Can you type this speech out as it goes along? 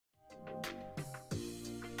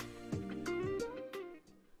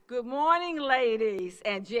Good morning, ladies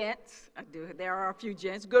and gents. There are a few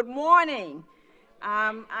gents. Good morning.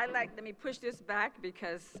 Let me push this back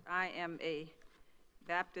because I am a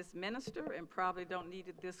Baptist minister and probably don't need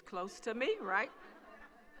it this close to me, right?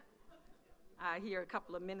 I hear a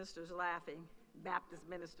couple of ministers laughing, Baptist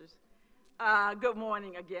ministers. Good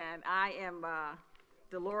morning again. I am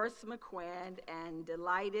Dolores McQuinn and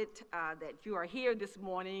delighted that you are here this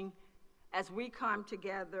morning as we come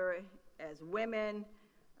together as women,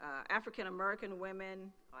 African-American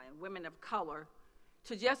women and women of color,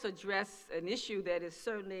 to just address an issue that is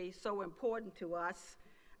certainly so important to us,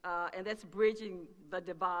 and that's bridging the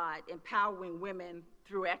divide, empowering women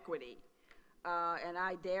through equity. And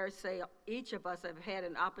I dare say each of us have had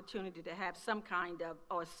an opportunity to have some kind of,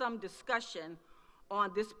 or some discussion on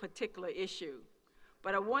this particular issue.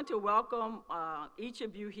 But I want to welcome each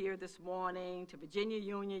of you here this morning to Virginia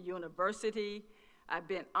Union University. I've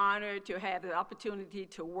been honored to have the opportunity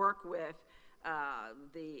to work with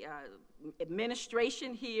the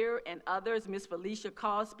administration here and others, Ms. Felicia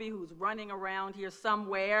Cosby, who's running around here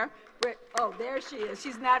somewhere. Oh, there she is.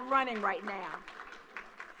 She's not running right now.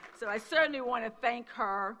 So I certainly want to thank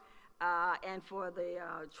her and for the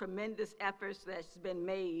tremendous efforts that's been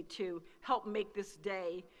made to help make this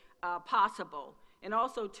day possible. And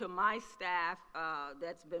also to my staff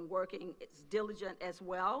that's been working, it's diligent as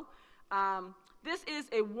well. This is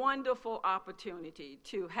a wonderful opportunity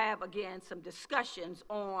to have, again, some discussions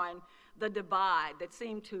on the divide that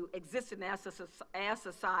seem to exist in our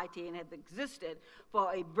society and have existed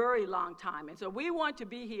for a very long time. And so we want to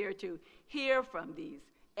be here to hear from these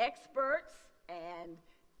experts and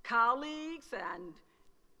colleagues and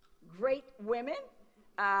great women,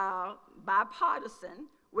 bipartisan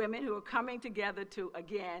women who are coming together to,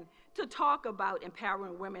 again, to talk about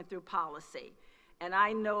empowering women through policy. And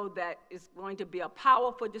I know that it's going to be a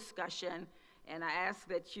powerful discussion, and I ask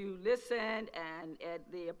that you listen, and at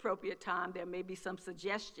the appropriate time, there may be some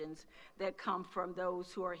suggestions that come from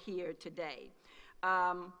those who are here today.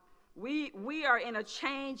 We are in a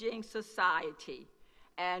changing society,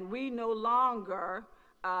 and we no longer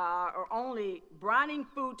are only bringing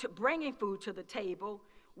food to the table.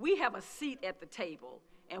 We have a seat at the table,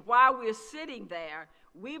 and while we're sitting there,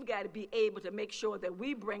 we've got to be able to make sure that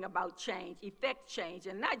we bring about change, effect change,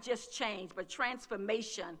 and not just change, but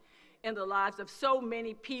transformation in the lives of so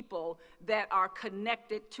many people that are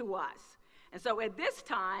connected to us. And so at this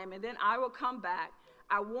time, and then I will come back,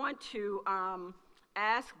 I want to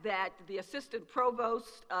ask that the Assistant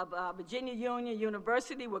Provost of Virginia Union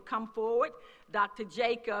University would come forward, Dr.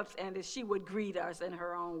 Jacobs, and that she would greet us in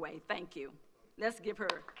her own way. Thank you. Let's give her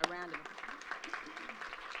a round of applause.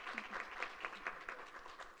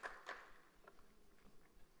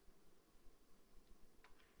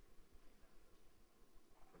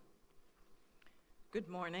 Good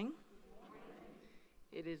morning.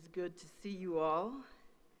 It is good to see you all,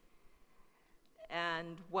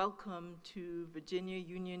 and welcome to Virginia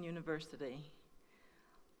Union University.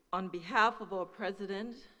 On behalf of our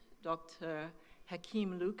president, Dr.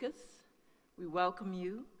 Hakeem Lucas, we welcome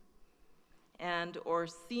you, and our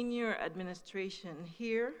senior administration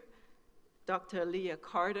here, Dr. Leah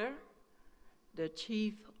Carter, the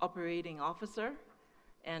Chief Operating Officer,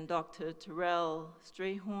 and Dr. Terrell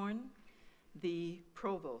Strayhorn, the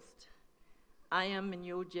Provost. I am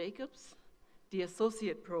Minyo Jacobs, the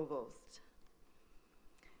Associate Provost.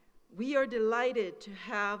 We are delighted to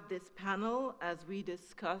have this panel as we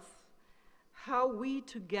discuss how we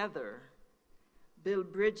together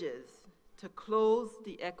build bridges to close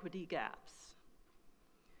the equity gaps.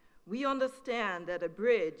 We understand that a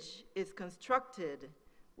bridge is constructed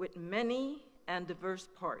with many and diverse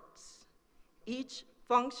parts, each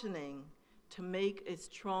functioning to make a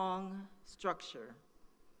strong structure.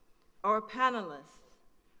 Our panelists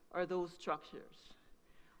are those structures.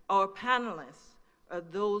 Our panelists are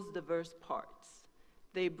those diverse parts.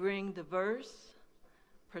 They bring diverse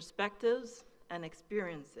perspectives and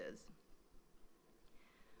experiences,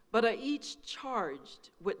 but are each charged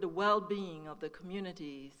with the well-being of the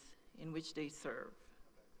communities in which they serve.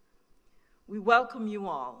 We welcome you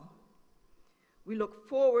all. We look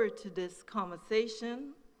forward to this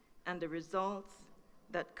conversation and the results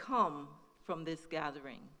that come from this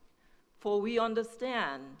gathering. For we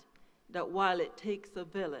understand that while it takes a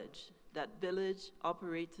village, that village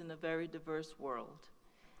operates in a very diverse world,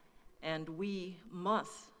 and we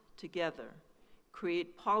must together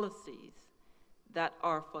create policies that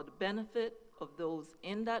are for the benefit of those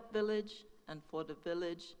in that village and for the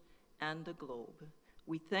village and the globe.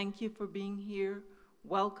 We thank you for being here.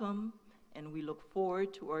 Welcome, and we look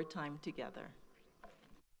forward to our time together.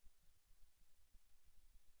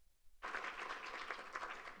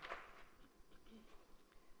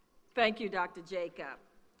 Thank you, Dr. Jacob,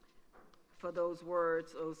 for those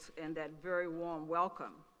words and that very warm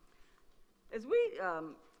welcome. As we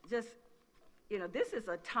this is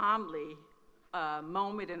a timely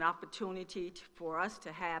moment and opportunity for us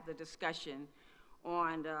to have the discussion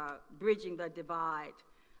on bridging the divide,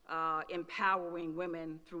 empowering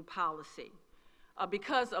women through policy.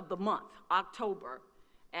 Because of the month, October,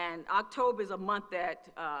 and October is a month that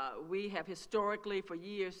we have historically for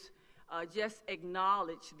years just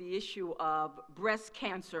acknowledged the issue of breast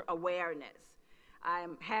cancer awareness.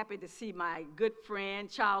 I'm happy to see my good friend,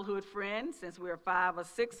 childhood friend, since we were 5 or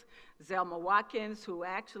 6, Zelma Watkins, who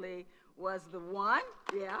actually was the one,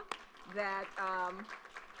 that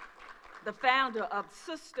the founder of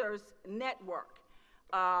Sisters Network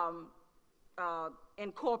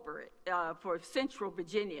Incorporated for Central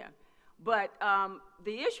Virginia. But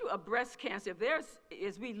the issue of breast cancer,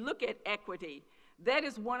 as we look at equity, that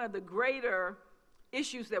is one of the greater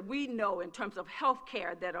issues that we know in terms of health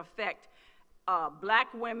care that affect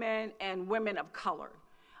Black women and women of color,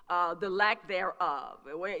 the lack thereof.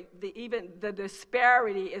 Even the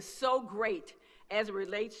disparity is so great as it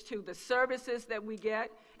relates to the services that we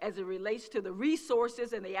get, as it relates to the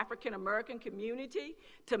resources in the African American community,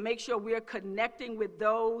 to make sure we are connecting with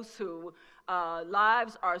those whose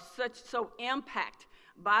lives are so impacted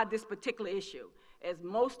by this particular issue. As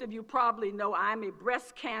most of you probably know, I'm a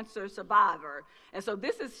breast cancer survivor, and so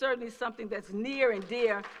this is certainly something that's near and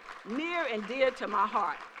dear to my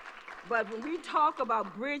heart. But when we talk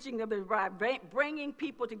about bridging the divide, bringing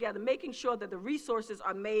people together, making sure that the resources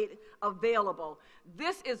are made available,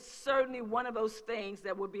 this is certainly one of those things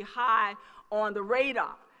that would be high on the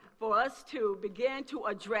radar for us to begin to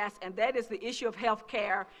address, and that is the issue of health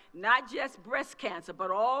care, not just breast cancer,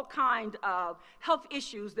 but all kinds of health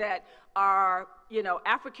issues that are,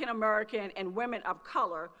 African American and women of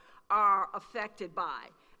color are affected by.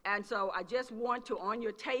 And so I just want to, on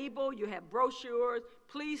your table, you have brochures.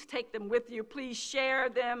 Please take them with you. Please share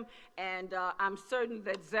them. And I'm certain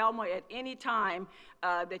that Zelma, at any time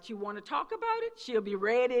that you want to talk about it, she'll be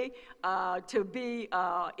ready to be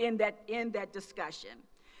in that discussion.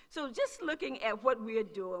 So just looking at what we are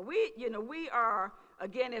doing, we are,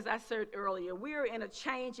 again, as I said earlier, we are in a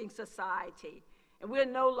changing society. And we're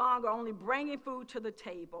no longer only bringing food to the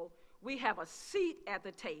table. We have a seat at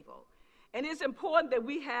the table. And it's important that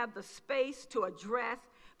we have the space to address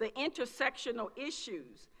the intersectional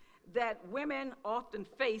issues that women often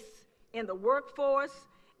face in the workforce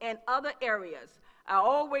and other areas. I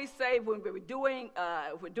always say when we're doing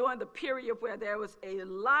the period where there was a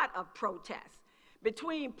lot of protests,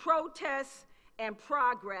 between protests and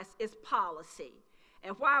progress is policy.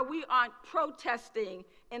 And while we aren't protesting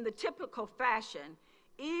in the typical fashion,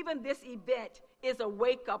 even this event is a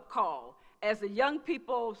wake-up call. As the young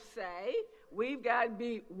people say, we've got to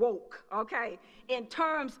be woke, okay, in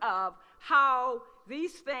terms of how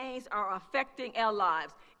these things are affecting our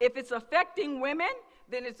lives. If it's affecting women,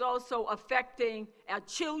 then it's also affecting our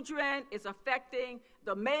children, it's affecting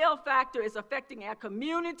the male factor, it's affecting our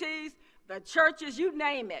communities, the churches, you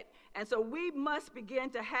name it. And so we must begin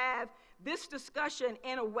to have this discussion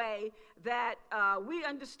in a way that we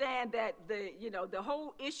understand that the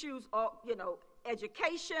whole issues of,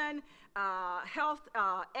 education, health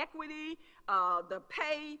equity, the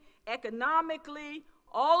pay, economically,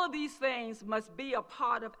 all of these things must be a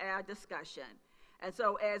part of our discussion. And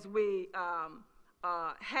so as we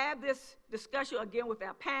have this discussion again with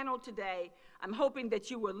our panel today, I'm hoping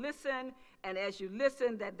that you will listen, and as you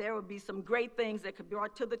listen, that there will be some great things that could be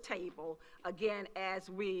brought to the table, again,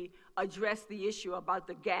 as we address the issue about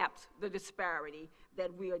the gaps, the disparity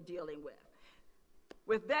that we are dealing with.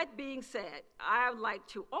 With that being said, I would like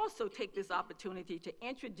to also take this opportunity to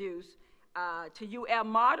introduce to you our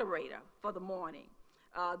moderator for the morning,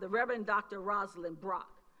 the Reverend Dr. Rosalind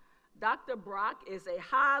Brock. Dr. Brock is a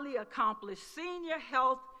highly accomplished senior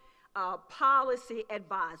health policy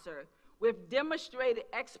advisor with demonstrated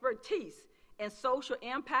expertise in social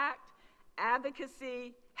impact,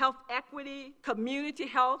 advocacy, health equity, community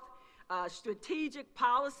health, strategic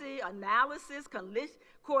policy, analysis,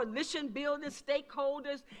 coalition building,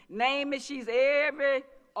 stakeholders, name it, she's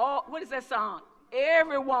what is that song?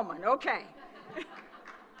 Every woman, okay.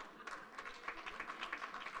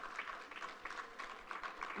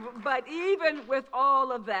 But even with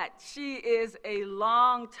all of that, she is a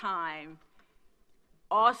long-time,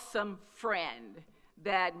 awesome friend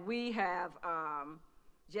that we have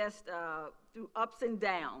through ups and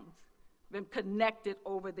downs, been connected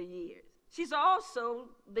over the years. She's also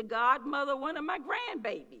the godmother of one of my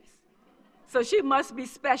grandbabies. So she must be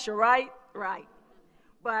special, right? Right.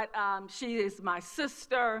 But she is my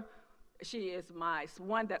sister, She is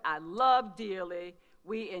one that I love dearly.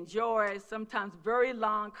 We enjoy sometimes very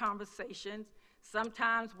long conversations.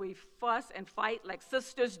 Sometimes we fuss and fight like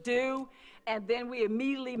sisters do, and then we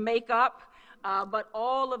immediately make up. But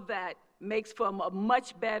all of that makes for a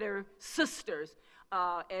much better sisters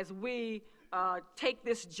as we take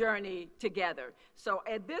this journey together. So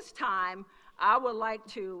at this time, I would like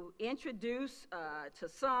to introduce to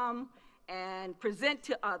some and present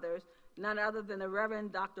to others none other than the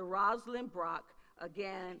Reverend Dr. Rosalind Brock,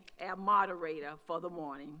 again, our moderator for the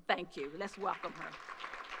morning. Thank you. Let's welcome her.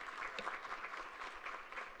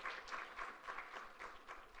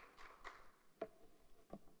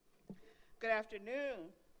 Good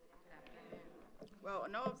afternoon. Well,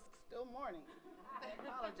 no, it's still morning. I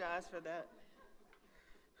apologize for that.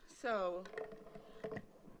 So, get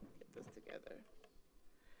this together.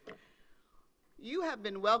 You have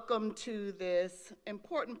been welcomed to this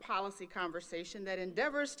important policy conversation that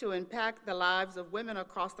endeavors to impact the lives of women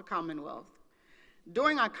across the Commonwealth.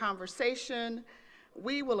 During our conversation,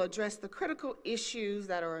 we will address the critical issues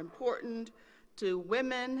that are important to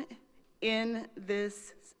women in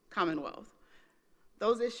this Commonwealth.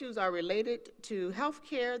 Those issues are related to health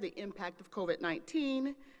care, the impact of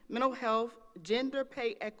COVID-19, mental health, gender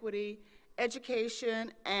pay equity,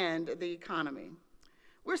 education, and the economy.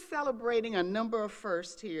 We're celebrating a number of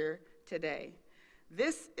firsts here today.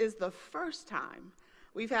 This is the first time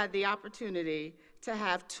we've had the opportunity to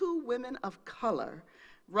have 2 women of color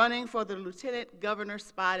running for the Lieutenant Governor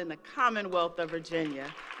spot in the Commonwealth of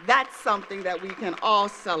Virginia. That's something that we can all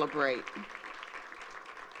celebrate.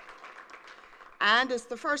 And it's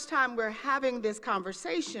the first time we're having this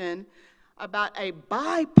conversation about a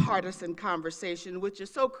bipartisan conversation, which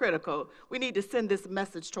is so critical. We need to send this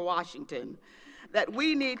message to Washington, that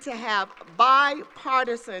we need to have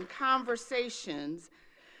bipartisan conversations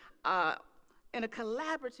in a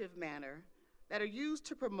collaborative manner that are used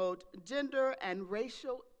to promote gender and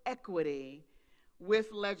racial equity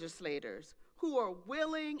with legislators who are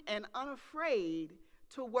willing and unafraid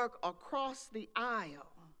to work across the aisle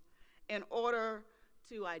in order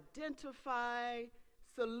to identify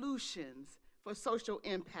solutions for social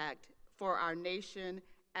impact for our nation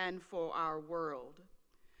and for our world.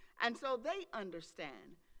 And so they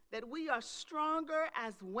understand that we are stronger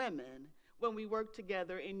as women when we work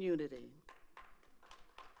together in unity.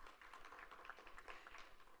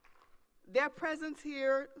 Their presence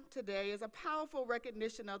here today is a powerful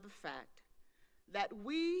recognition of the fact that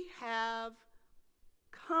we have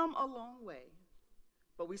come a long way,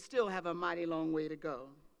 but we still have a mighty long way to go.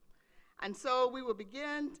 And so we will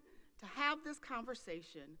begin to have this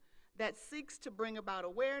conversation that seeks to bring about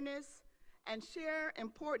awareness and share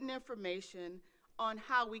important information on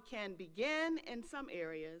how we can begin in some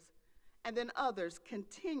areas and then others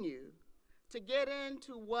continue to get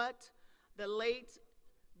into what the late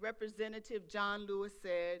Representative John Lewis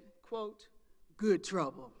said, quote, good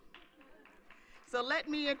trouble. So let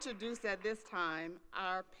me introduce at this time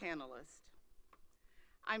our panelists.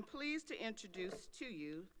 I'm pleased to introduce to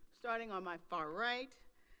you, starting on my far right,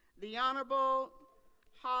 the Honorable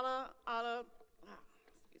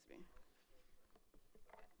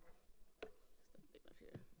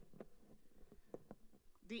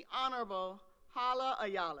the Honorable Hala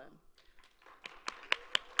Ayala,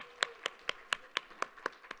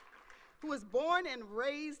 who was born and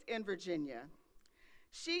raised in Virginia.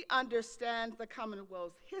 She understands the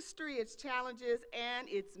Commonwealth's history, its challenges, and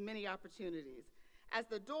its many opportunities. As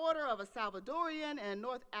the daughter of a Salvadorian and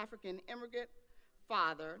North African immigrant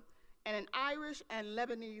father and an Irish and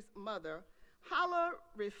Lebanese mother, Hala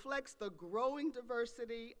reflects the growing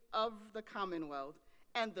diversity of the Commonwealth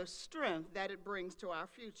and the strength that it brings to our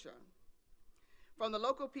future. From the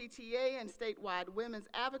local PTA and statewide women's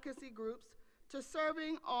advocacy groups to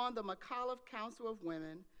serving on the McAuliffe Council of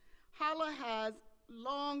Women, Hala has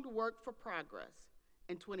long worked for progress.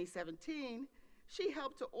 In 2017, she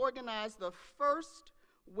helped to organize the first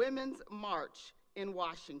Women's March in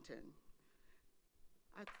Washington.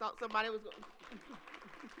 I thought somebody was going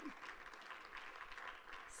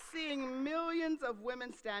Seeing millions of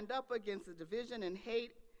women stand up against the division and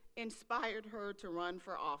hate inspired her to run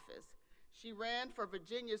for office. She ran for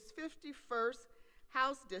Virginia's 51st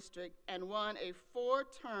House District and won a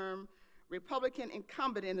 4-term Republican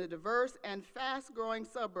incumbent in the diverse and fast-growing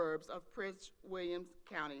suburbs of Prince William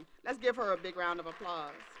County. Let's give her a big round of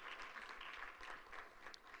applause.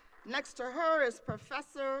 Next to her is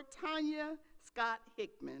Professor Tanya Scott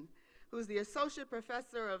Hickman, who's the Associate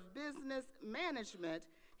Professor of Business Management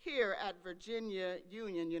here at Virginia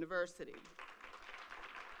Union University.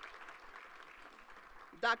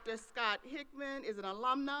 Dr. Scott Hickman is an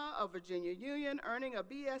alumna of Virginia Union, earning a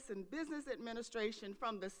BS in Business Administration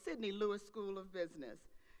from the Sidney Lewis School of Business.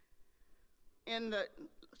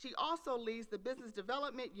 She also leads the Business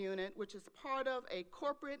Development Unit, which is part of a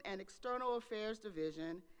Corporate and External Affairs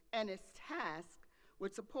Division, and is tasked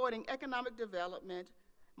with supporting economic development,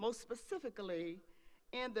 most specifically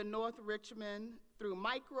in the North Richmond through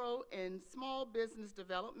micro and small business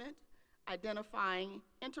development, identifying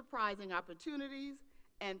enterprising opportunities,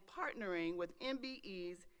 and partnering with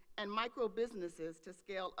MBEs and micro businesses to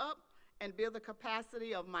scale up and build the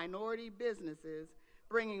capacity of minority businesses,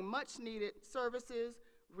 bringing much needed services,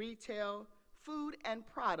 retail, food, and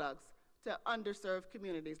products to underserved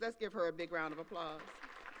communities. Let's give her a big round of applause.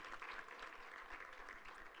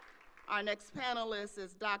 Our next panelist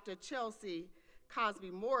is Dr. Chelsea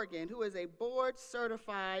Cosby Morgan, who is a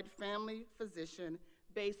board-certified family physician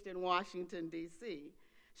based in Washington, D.C.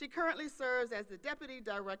 She currently serves as the Deputy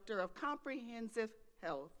Director of Comprehensive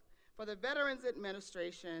Health for the Veterans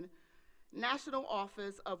Administration, National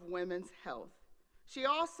Office of Women's Health. She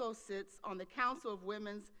also sits on the Council of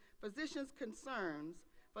Women's Physicians' Concerns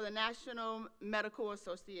for the National Medical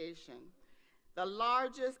Association, the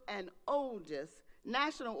largest and oldest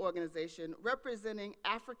national organization representing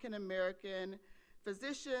African American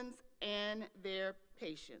physicians and their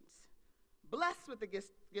patients. Blessed with the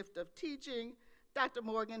gift of teaching, Dr.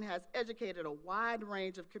 Morgan has educated a wide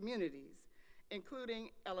range of communities, including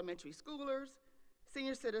elementary schoolers,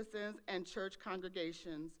 senior citizens, and church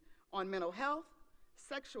congregations on mental health,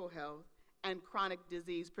 sexual health, and chronic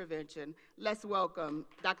disease prevention. Let's welcome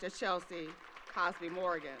Dr. Chelsea Cosby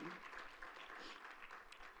Morgan.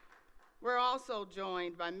 We're also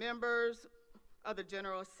joined by members of the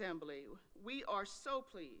General Assembly. We are so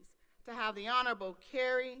pleased to have the Honorable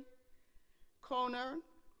Carrie Conner,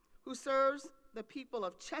 who serves the people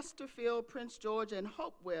of Chesterfield, Prince George, and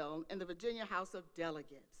Hopewell in the Virginia House of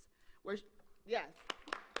Delegates, where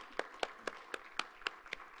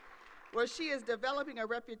she is developing a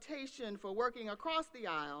reputation for working across the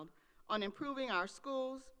aisle on improving our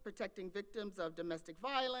schools, protecting victims of domestic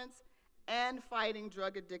violence, and fighting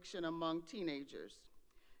drug addiction among teenagers.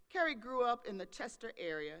 Carrie grew up in the Chester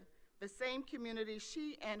area, the same community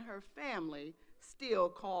she and her family still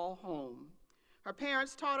call home. Her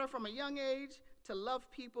parents taught her from a young age to love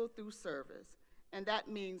people through service, and that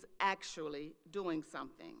means actually doing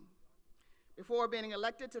something. Before being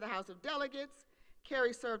elected to the House of Delegates,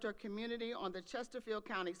 Carrie served her community on the Chesterfield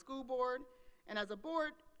County School Board and as a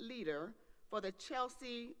board leader for the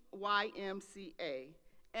Chelsea YMCA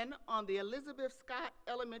and on the Elizabeth Scott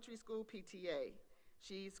Elementary School PTA.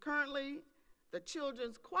 She's currently the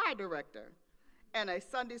Children's Choir Director and a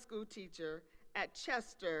Sunday school teacher at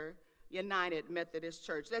Chester United Methodist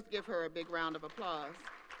Church. Let's give her a big round of applause.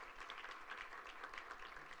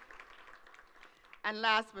 And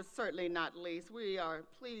last but certainly not least, we are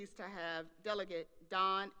pleased to have Delegate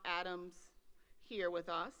Dawn Adams here with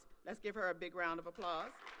us. Let's give her a big round of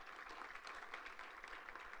applause.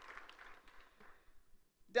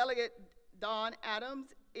 Delegate Dawn Adams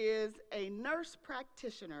is a nurse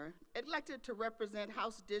practitioner elected to represent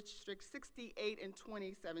House District 68 in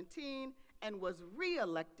 2017 and was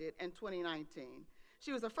re-elected in 2019.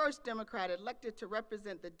 She was the first Democrat elected to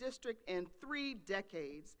represent the district in 3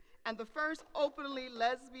 decades and the first openly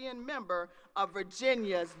lesbian member of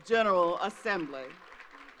Virginia's General Assembly.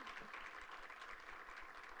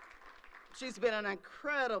 She's been an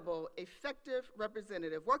incredible, effective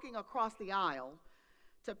representative working across the aisle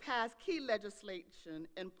to pass key legislation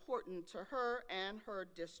important to her and her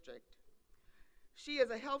district. She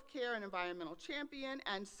is a healthcare and environmental champion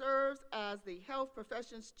and serves as the Health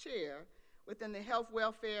Professions Chair within the Health,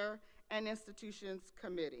 Welfare, and Institutions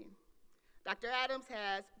Committee. Dr. Adams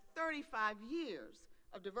has 35 years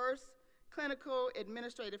of diverse clinical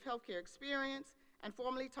administrative healthcare experience and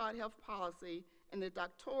formerly taught health policy in the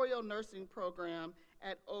doctoral nursing program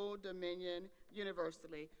at Old Dominion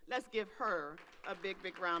University. Let's give her a big,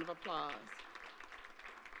 big round of applause.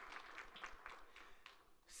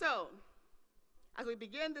 So, as we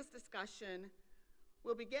begin this discussion,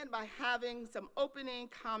 we'll begin by having some opening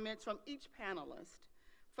comments from each panelist,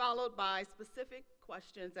 followed by specific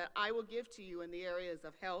questions that I will give to you in the areas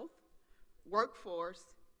of health, workforce,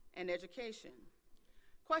 and education.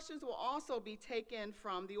 Questions will also be taken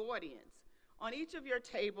from the audience. On each of your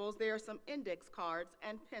tables, there are some index cards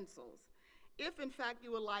and pencils. If, in fact,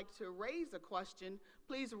 you would like to raise a question,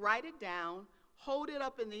 please write it down, hold it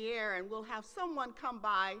up in the air, and we'll have someone come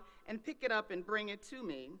by and pick it up and bring it to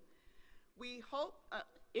me. We hope,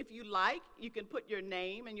 if you like, you can put your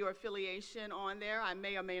name and your affiliation on there. I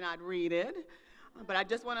may or may not read it. But I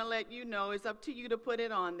just want to let you know it's up to you to put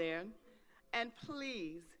it on there. And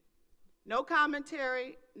please, no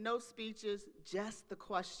commentary, no speeches, just the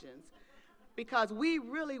questions. Because we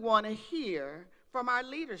really want to hear from our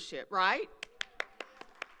leadership, right?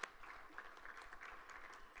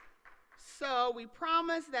 So we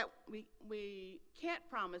promise that we can't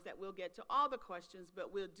promise that we'll get to all the questions,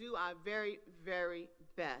 but we'll do our very, very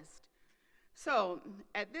best. So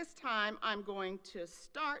at this time, I'm going to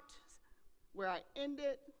start where I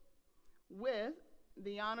ended with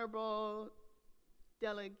the Honorable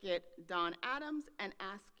Delegate Don Adams and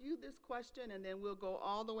ask you this question, and then we'll go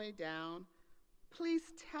all the way down. Please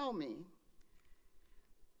tell me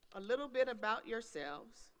a little bit about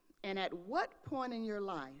yourselves, and at what point in your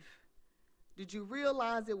life did you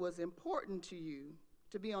realize it was important to you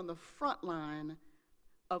to be on the front line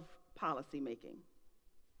of policy making?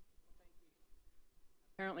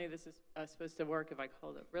 Apparently this is supposed to work if I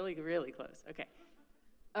hold it really, really close. Okay.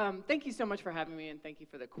 Thank you so much for having me, and thank you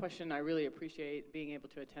for the question. I really appreciate being able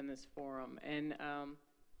to attend this forum. And,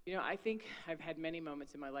 you know, I think I've had many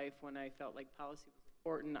moments in my life when I felt like policy was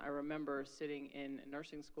important. I remember sitting in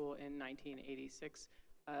nursing school in 1986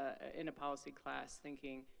 in a policy class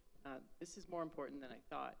thinking, this is more important than I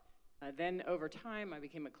thought. Then over time, I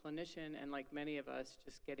became a clinician, and like many of us,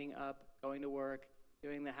 just getting up, going to work,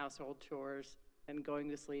 doing the household chores, and going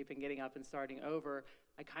to sleep and getting up and starting over,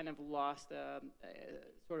 I kind of lost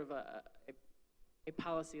sort of a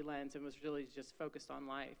policy lens and was really just focused on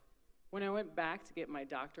life. When I went back to get my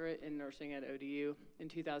doctorate in nursing at ODU in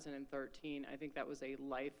 2013, I think that was a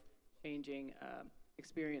life-changing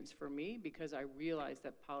experience for me, because I realized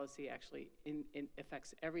that policy actually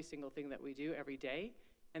affects every single thing that we do every day,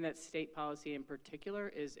 and that state policy in particular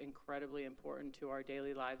is incredibly important to our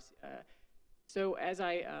daily lives. So as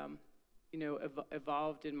I you know,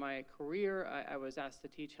 evolved in my career, I was asked to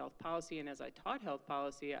teach health policy, and as I taught health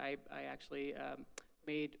policy, I actually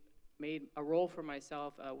made a role for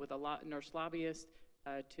myself with a nurse lobbyist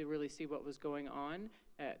to really see what was going on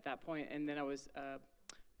at that point. And then I was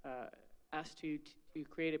asked to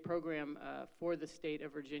create a program for the state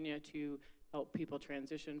of Virginia to help people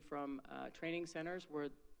transition from training centers where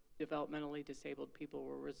developmentally disabled people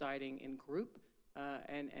were residing in group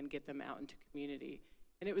and get them out into community.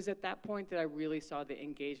 And it was at that point that I really saw the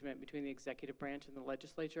engagement between the executive branch and the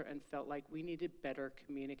legislature and felt like we needed better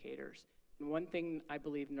communicators. And one thing I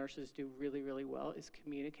believe nurses do really, really well is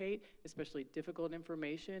communicate, especially difficult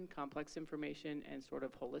information, complex information, and sort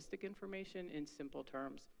of holistic information in simple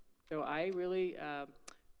terms. So I really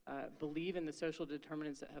believe in the social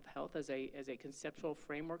determinants of health as a conceptual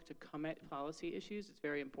framework to come at policy issues. It's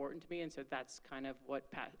very important to me, and so that's kind of what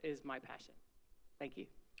is my passion. Thank you.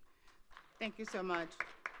 Thank you so much.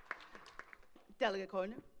 Delegate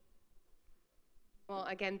Cordner. Well,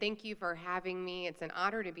 again, thank you for having me. It's an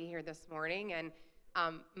honor to be here this morning. And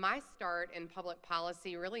my start in public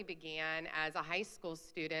policy really began as a high school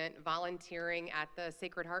student volunteering at the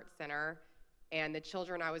Sacred Heart Center, and the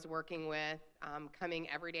children I was working with coming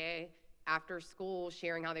every day after school,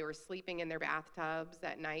 sharing how they were sleeping in their bathtubs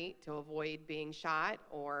at night to avoid being shot,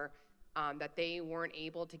 or that they weren't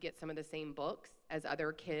able to get some of the same books as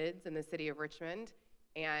other kids in the city of Richmond.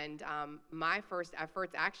 And my first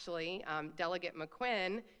efforts, actually, Delegate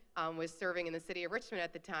McQuinn was serving in the city of Richmond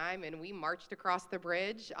at the time, and we marched across the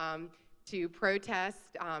bridge to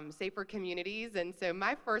protest safer communities. And so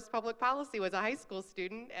my first public policy was a high school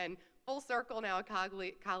student, and full circle now a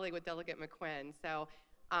colleague with Delegate McQuinn. So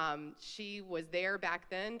she was there back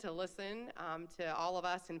then to listen to all of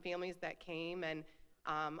us and families that came. And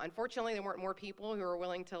unfortunately, there weren't more people who were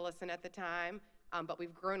willing to listen at the time, but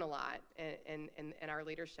we've grown a lot in our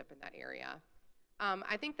leadership in that area.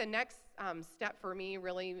 I think the next step for me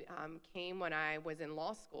really came when I was in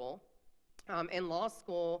law school. In law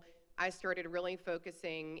school, I started really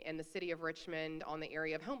focusing in the city of Richmond on the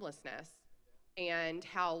area of homelessness and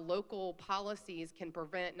how local policies can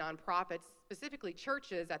prevent nonprofits, specifically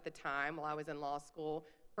churches at the time while I was in law school,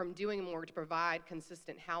 from doing more to provide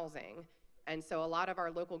consistent housing. And so a lot of our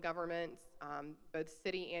local governments, both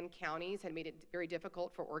city and counties, had made it very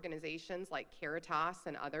difficult for organizations like Caritas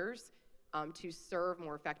and others to serve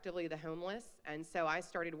more effectively the homeless. And so I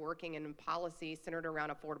started working in policy centered around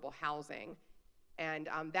affordable housing. And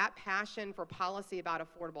that passion for policy about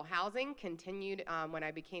affordable housing continued when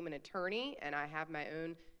I became an attorney, and I have my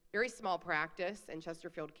own very small practice in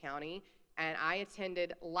Chesterfield County. And I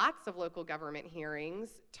attended lots of local government hearings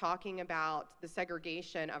talking about the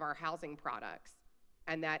segregation of our housing products,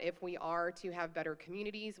 and that if we are to have better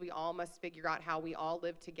communities, we all must figure out how we all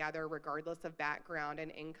live together regardless of background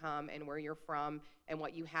and income and where you're from and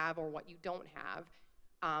what you have or what you don't have.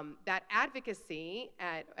 That advocacy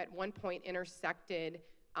at one point intersected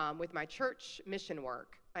with my church mission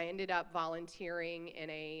work. I ended up volunteering in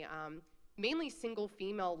a mainly single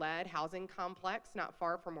female-led housing complex not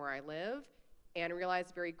far from where I live, and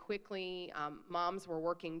realized very quickly moms were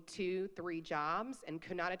working 2-3 jobs and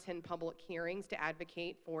could not attend public hearings to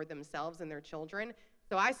advocate for themselves and their children.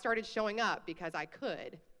 So I started showing up because I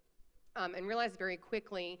could, and realized very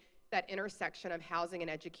quickly that intersection of housing and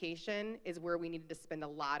education is where we needed to spend a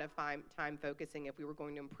lot of time focusing if we were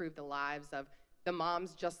going to improve the lives of the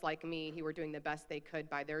moms just like me who were doing the best they could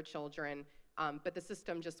by their children, but the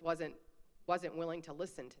system just wasn't willing to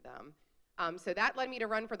listen to them. So that led me to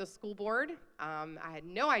run for the school board. I had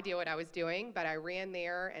no idea what I was doing, but I ran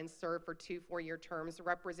there and served for 2 4-year terms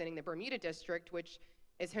representing the Bermuda District, which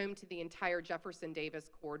is home to the entire Jefferson Davis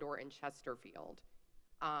corridor in Chesterfield.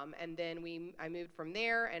 And then I moved from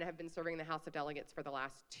there and have been serving in the House of Delegates for the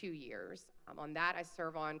last 2 years. On that, I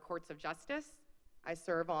serve on courts of justice, I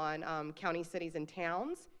serve on county, cities, and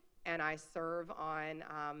towns, and I serve on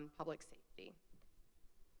public safety.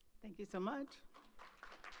 Thank you so much.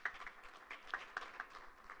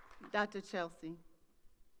 Dr. Chelsea.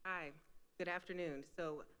 Hi, good afternoon.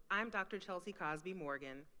 So I'm Dr. Chelsea Cosby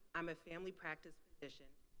Morgan. I'm a family practice physician.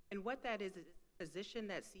 And what that is a physician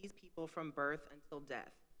that sees people from birth until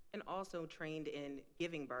death, and also trained in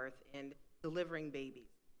giving birth and delivering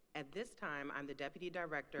babies. At this time, I'm the Deputy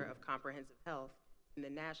Director of Comprehensive Health in the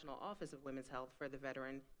National Office of Women's Health for the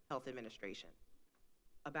Veteran Health Administration.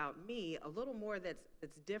 About me, a little more that's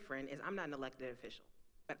different is I'm not an elected official,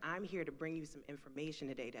 but I'm here to bring you some information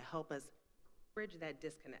today to help us bridge that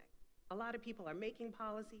disconnect. A lot of people are making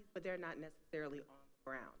policies, but they're not necessarily on the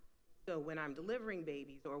ground. So when I'm delivering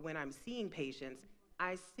babies or when I'm seeing patients,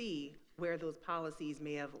 I see where those policies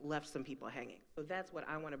may have left some people hanging. So that's what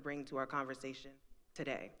I want to bring to our conversation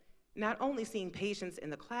today. Not only seeing patients in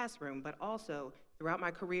the classroom, but also throughout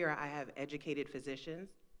my career, I have educated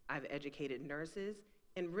physicians, I've educated nurses,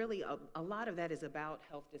 and really a lot of that is about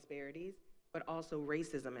health disparities, but also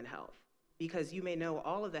racism in health. Because you may know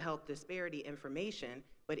all of the health disparity information,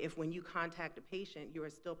 but if when you contact a patient, you are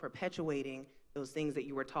still perpetuating those things that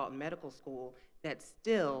you were taught in medical school that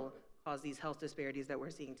still cause these health disparities that we're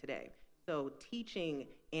seeing today. So teaching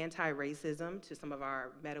anti-racism to some of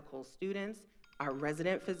our medical students, our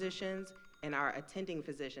resident physicians, and our attending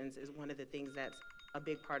physicians is one of the things that's a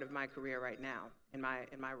big part of my career right now in my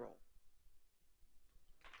role.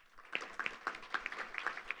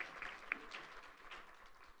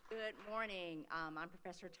 Good morning. I'm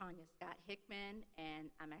Professor Tanya Scott Hickman, and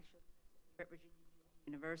I'm actually at Virginia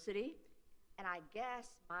University. And I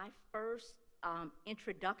guess my first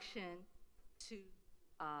introduction to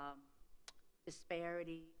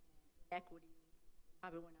disparity and equity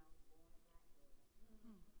probably when I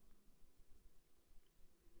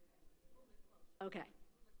was born. Okay.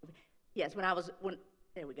 Yes,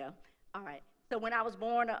 there we go. All right. So when I was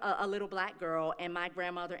born a little black girl, and my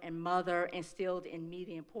grandmother and mother instilled in me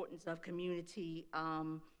the importance of community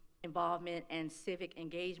involvement and civic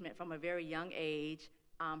engagement from a very young age.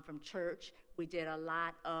 From church, we did a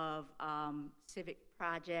lot of civic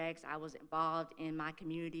projects. I was involved in my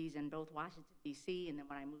communities in both Washington, D.C., and then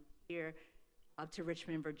when I moved here up to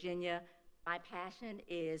Richmond, Virginia, my passion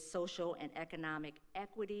is social and economic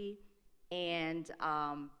equity, and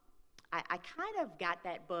I kind of got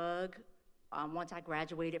that bug once I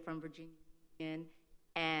graduated from Virginia,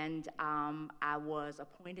 and I was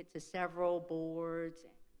appointed to several boards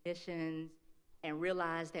and commissions, and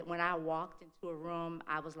realized that when I walked into a room,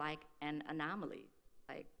 I was like an anomaly,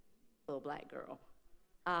 like a little black girl.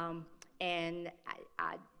 And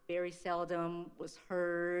I very seldom was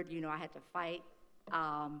heard. You know, I had to fight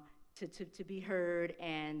to be heard,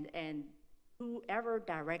 and whoever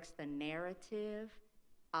directs the narrative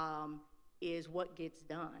is what gets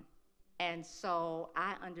done. And so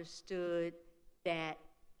I understood that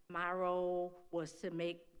my role was to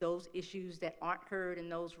make those issues that aren't heard in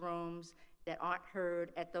those rooms, that aren't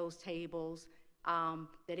heard at those tables,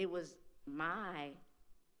 that it was my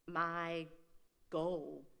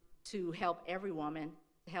goal to help every woman,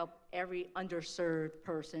 to help every underserved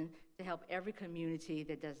person, to help every community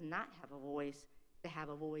that does not have a voice, to have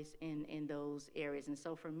a voice in those areas. And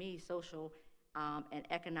so for me, social and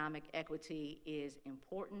economic equity is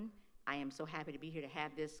important. I am so happy to be here to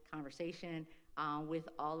have this conversation with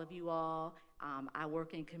all of you all. I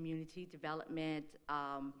work in community development.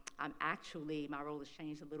 My role has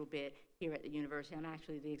changed a little bit here at the university. I'm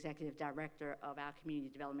actually the executive director of our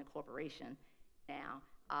community development corporation now.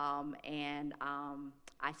 I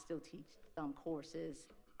still teach some courses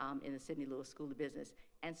in the Sidney Lewis School of Business.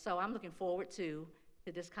 And so I'm looking forward to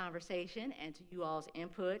to this conversation and to you all's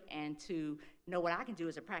input and to know what I can do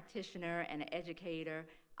as a practitioner and an educator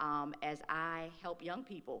as I help young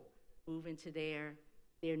people move into their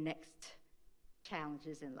next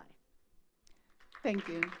challenges in life. Thank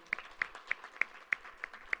you.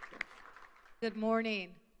 Good morning.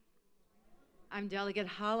 I'm Delegate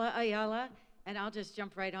Hala Ayala, and I'll just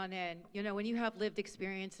jump right on in. You know, when you have lived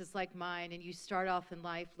experiences like mine and you start off in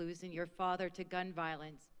life losing your father to gun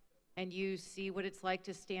violence, and you see what it's like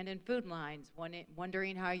to stand in food lines,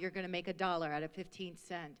 wondering how you're going to make $1 out of 15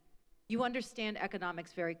 cents, you understand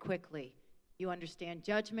economics very quickly. You understand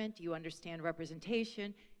judgment, you understand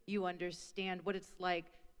representation, you understand what it's like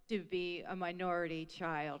to be a minority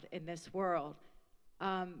child in this world.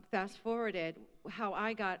 Fast forwarded, how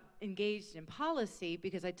I got engaged in policy,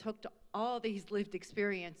 because I took all these lived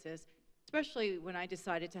experiences, especially when I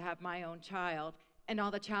decided to have my own child, and all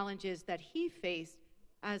the challenges that he faced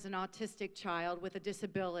as an autistic child with a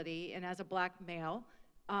disability and as a black male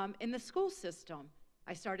in the school system.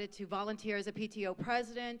 I started to volunteer as a PTO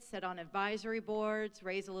president, sit on advisory boards,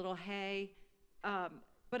 raise a little hay,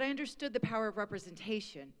 but I understood the power of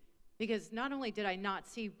representation, because not only did I not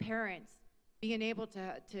see parents being able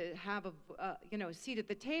to have a seat at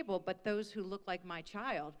the table, but those who looked like my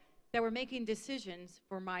child that were making decisions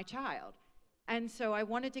for my child. And so I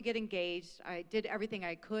wanted to get engaged. I did everything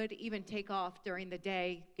I could, even take off during the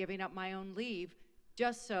day, giving up my own leave,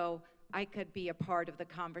 just so I could be a part of the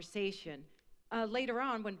conversation. Later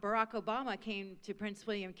on, when Barack Obama came to Prince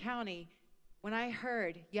William County, when I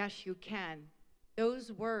heard, "Yes, you can,"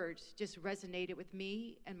 those words just resonated with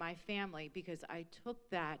me and my family, because I took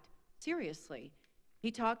that seriously.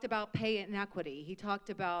 He talked about pay inequity. He talked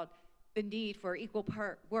about the need for equal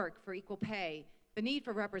work for equal pay, the need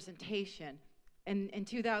for representation. And in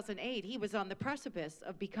 2008, he was on the precipice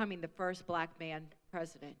of becoming the first black man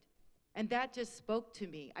president. And that just spoke to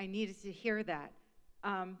me. I needed to hear that.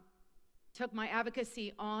 Took my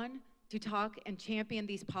advocacy on to talk and champion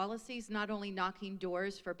these policies, not only knocking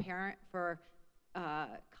doors for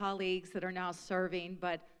colleagues that are now serving,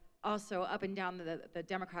 but also up and down the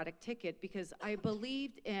Democratic ticket, because I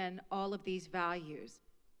believed in all of these values.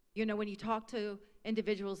 You know, when you talk to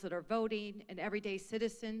individuals that are voting and everyday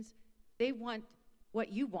citizens, they want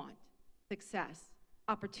what you want: success,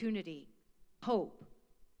 opportunity, hope,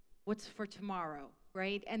 what's for tomorrow,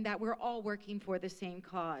 right? And that we're all working for the same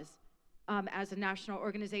cause. As a National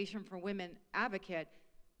Organization for Women advocate,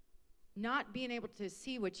 not being able to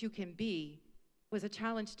see what you can be was a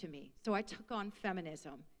challenge to me. So I took on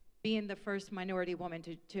feminism, being the first minority woman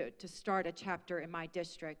to start a chapter in my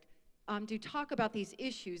district, to talk about these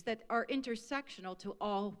issues that are intersectional to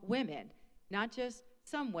all women, not just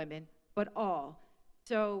some women, but all.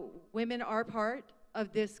 So women are part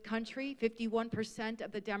of this country, 51%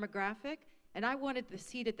 of the demographic, and I wanted the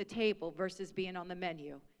seat at the table versus being on the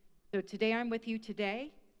menu. So today I'm with you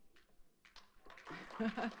today.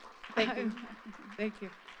 Thank you. Thank you.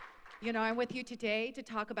 You know, I'm with you today to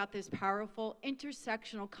talk about this powerful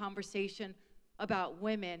intersectional conversation about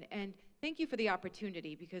women. And thank you for the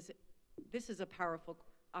opportunity, because this is a powerful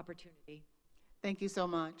opportunity. Thank you so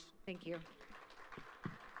much. Thank you.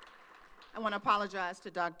 I want to apologize to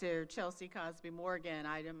Dr. Chelsea Cosby Morgan.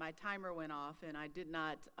 My timer went off and I did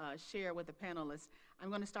not share with the panelists. I'm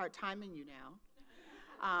going to start timing you now.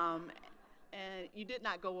 And you did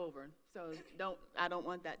not go over, so I don't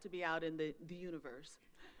want that to be out in the universe.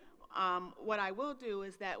 What I will do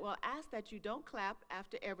is that we'll ask that you don't clap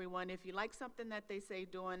after everyone. If you like something that they say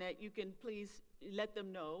during it, you can please let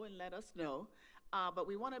them know and let us know. But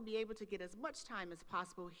we want to be able to get as much time as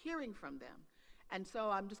possible hearing from them. And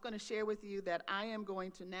so I'm just going to share with you that I am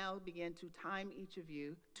going to now begin to time each of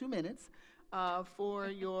you 2 minutes for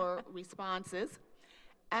your responses.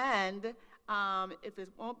 And if it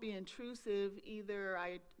won't be intrusive, either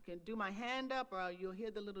I can do my hand up or you'll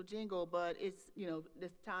hear the little jingle, but it's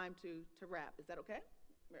time to wrap. Is that okay?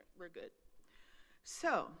 We're good.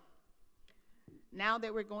 So now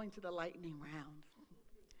that we're going to the lightning round,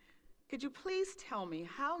 could you please tell me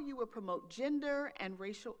how you will promote gender and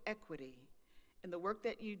racial equity in the work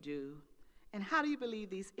that you do, and how do you believe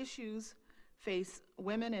these issues face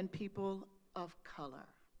women and people of color?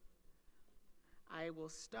 I will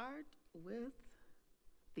start with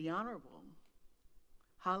the Honorable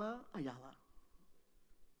Hala Ayala.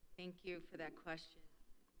 Thank you for that question.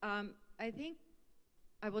 I think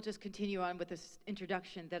I will just continue on with this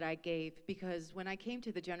introduction that I gave, because when I came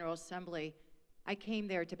to the General Assembly, I came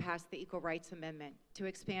there to pass the Equal Rights Amendment, to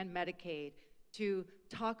expand Medicaid, to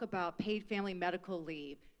talk about paid family medical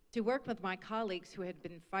leave, to work with my colleagues who had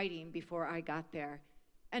been fighting before I got there.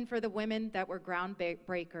 And for the women that were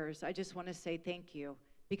groundbreakers, I just want to say thank you.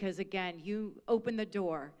 Because again, you opened the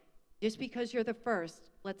door. Just because you're the first,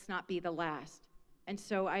 let's not be the last. And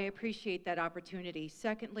so I appreciate that opportunity.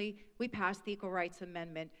 Secondly, we passed the Equal Rights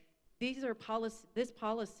Amendment. This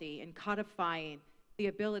policy in codifying the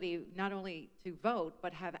ability not only to vote,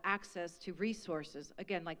 but have access to resources,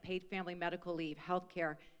 again, like paid family medical leave,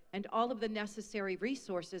 healthcare, and all of the necessary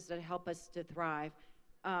resources that help us to thrive.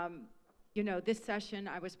 You know, this session,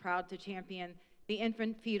 I was proud to champion the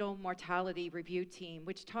Infant Fetal Mortality Review Team,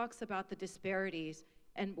 which talks about the disparities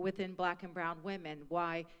within Black and brown women,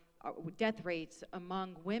 why death rates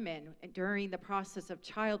among women during the process of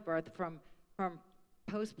childbirth, from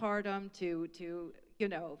postpartum to you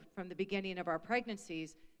know, from the beginning of our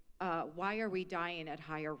pregnancies, why are we dying at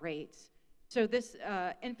higher rates? So this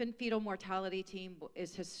infant fetal mortality team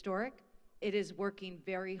is historic. It is working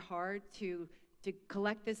very hard to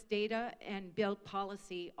collect this data and build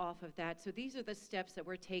policy off of that. So these are the steps that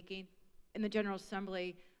we're taking in the General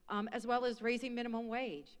Assembly, as well as raising minimum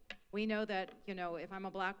wage. We know that, you know, if I'm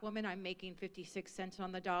a Black woman, I'm making 56 cents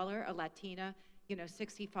on the dollar, a Latina, you know,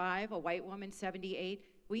 65, a white woman, 78.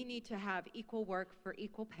 We need to have equal work for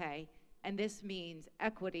equal pay, and this means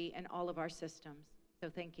equity in all of our systems. So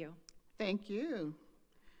thank you. Thank you.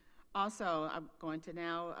 Also, I'm going to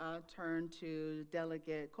now turn to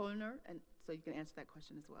Delegate Kollner, and so you can answer that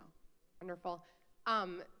question as well. Wonderful.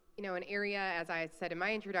 You know, an area, as I said in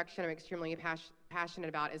my introduction, I'm extremely passionate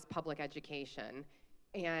about is public education.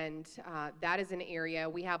 And that is an area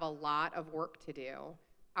we have a lot of work to do.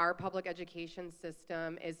 Our public education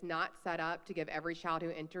system is not set up to give every child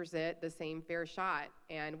who enters it the same fair shot.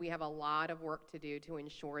 And we have a lot of work to do to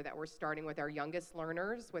ensure that we're starting with our youngest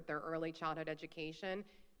learners with their early childhood education,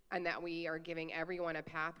 and that we are giving everyone a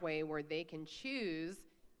pathway where they can choose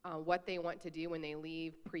what they want to do when they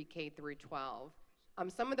leave pre-K through 12.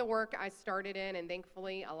 Some of the work I started in, and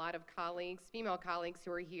thankfully a lot of colleagues, female colleagues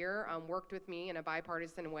who are here, worked with me in a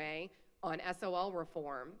bipartisan way on SOL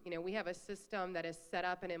reform. You know, we have a system that is set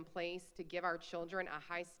up and in place to give our children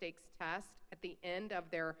a high stakes test at the end of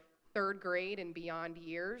their 3rd grade and beyond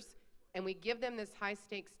years. And we give them this high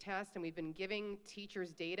stakes test, and we've been giving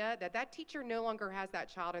teachers data that teacher no longer has that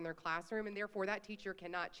child in their classroom, and therefore that teacher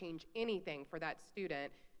cannot change anything for that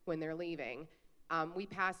student when they're leaving. We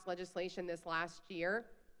passed legislation this last year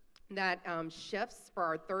that shifts for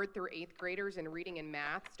our 3rd through 8th graders in reading and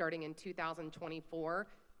math starting in 2024,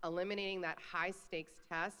 eliminating that high stakes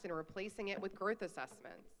test and replacing it with growth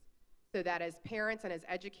assessments, so that as parents and as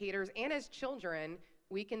educators and as children,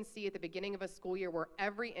 we can see at the beginning of a school year where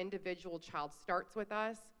every individual child starts with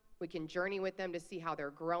us. We can journey with them to see how they're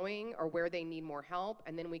growing or where they need more help,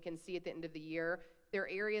 and then we can see at the end of the year their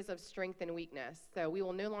areas of strength and weakness. So we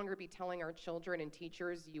will no longer be telling our children and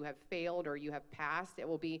teachers, you have failed or you have passed. It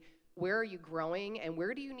will be, where are you growing and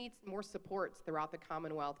where do you need more supports throughout the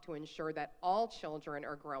Commonwealth to ensure that all children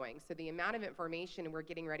are growing? So the amount of information we're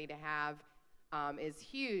getting ready to have is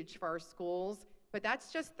huge for our schools, but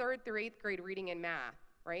that's just 3rd through 8th grade reading and math,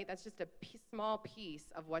 right? That's just a small piece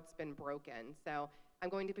of what's been broken. So I'm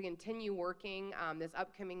going to continue working this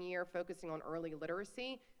upcoming year focusing on early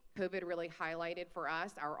literacy. COVID really highlighted for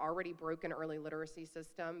us our already broken early literacy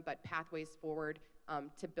system, but pathways forward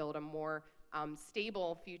to build a more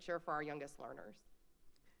stable future for our youngest learners.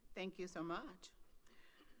 Thank you so much.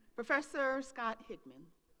 Professor Scott Hickman.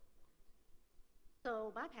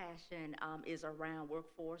 So my passion is around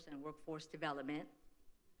workforce and workforce development.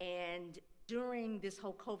 And during this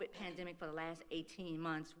whole COVID pandemic for the last 18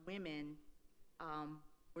 months, women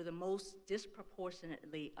were the most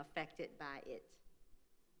disproportionately affected by it,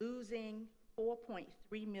 losing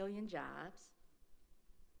 4.3 million jobs.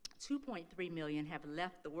 2.3 million have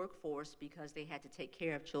left the workforce because they had to take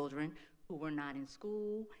care of children who were not in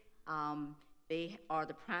school. They are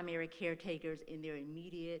the primary caretakers in their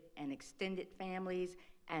immediate and extended families,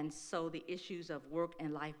 and so the issues of work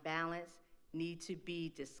and life balance need to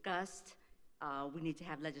be discussed. We need to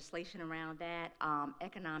have legislation around that.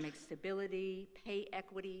 Economic stability, pay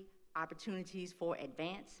equity, opportunities for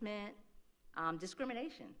advancement.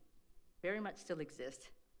 Discrimination very much still exists,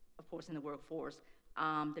 of course, in the workforce.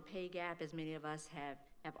 The pay gap, as many of us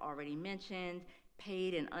have already mentioned,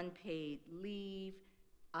 paid and unpaid leave,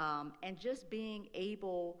 and just being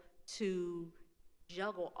able to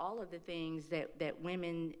juggle all of the things that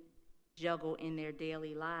women juggle in their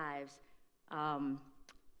daily lives.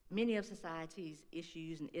 Many of society's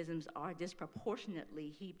issues and isms are disproportionately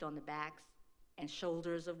heaped on the backs and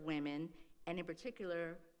shoulders of women, and in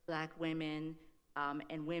particular, Black women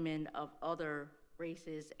and women of other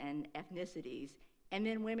races and ethnicities. And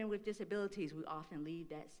then women with disabilities, we often leave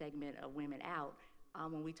that segment of women out.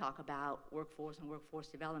 when we talk about workforce and workforce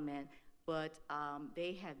development, but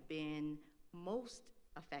they have been most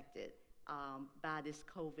affected by this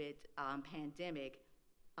COVID pandemic.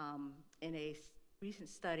 In a recent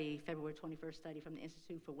study, February 21st study from the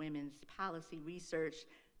Institute for Women's Policy Research,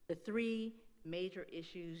 the three major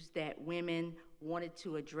issues that women wanted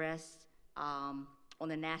to address on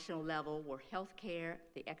the national level were healthcare,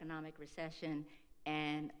 the economic recession,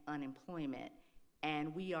 and unemployment.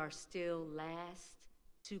 And we are still last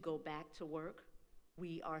to go back to work.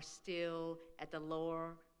 We are still at the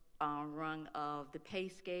lower rung of the pay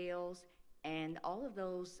scales, and all of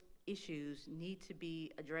those issues need to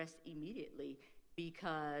be addressed immediately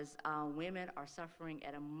because women are suffering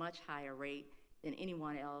at a much higher rate than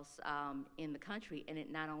anyone else in the country, and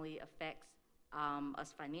it not only affects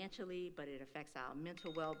us financially, but it affects our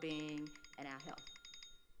mental well-being and our health.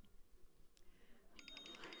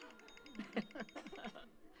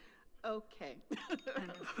 Okay.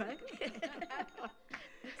 Right?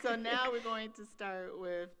 So now we're going to start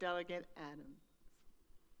with Delegate Adams.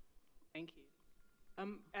 Thank you.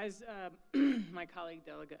 As my colleague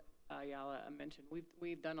Delegate Ayala mentioned,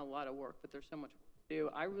 we've done a lot of work, but there's so much work to do.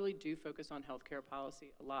 I really do focus on healthcare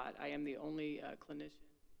policy a lot. I am the only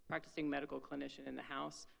practicing medical clinician in the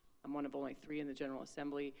House. I'm one of only 3 in the General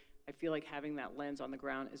Assembly. I feel like having that lens on the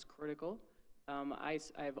ground is critical.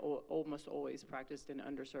 I've almost always practiced in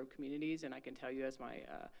underserved communities, and I can tell you, as my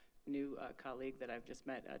new colleague that I've just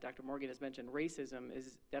met, Dr. Morgan, has mentioned, racism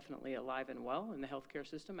is definitely alive and well in the healthcare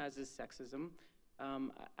system, as is sexism.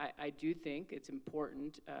 I do think it's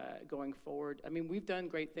important going forward. I mean, we've done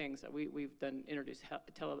great things. We've introduced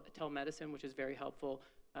telemedicine, which is very helpful,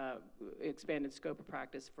 expanded scope of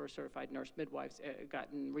practice for certified nurse midwives,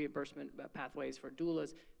 gotten reimbursement pathways for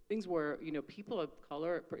doulas, things where, you know, people of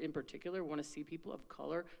color in particular want to see people of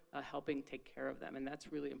color helping take care of them, and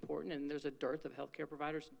that's really important. And there's a dearth of healthcare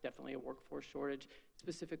providers, definitely a workforce shortage,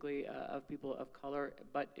 specifically of people of color,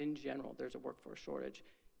 but in general, there's a workforce shortage.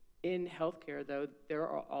 In healthcare, though, there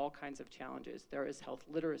are all kinds of challenges. There is health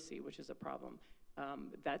literacy, which is a problem.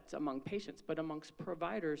 That's among patients, but amongst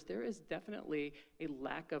providers, there is definitely a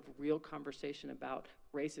lack of real conversation about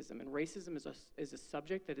racism. And racism is a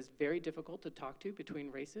subject that is very difficult to talk to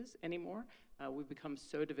between races anymore. We've become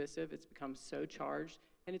so divisive, it's become so charged,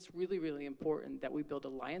 and it's really, really important that we build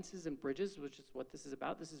alliances and bridges, which is what this is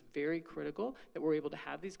about. This is very critical, that we're able to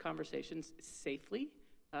have these conversations safely,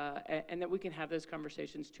 and that we can have those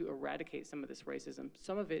conversations to eradicate some of this racism.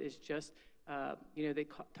 Some of it is just, you know, they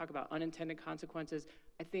talk about unintended consequences.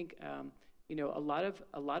 I think, you know, a lot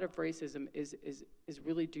of racism is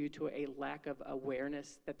really due to a lack of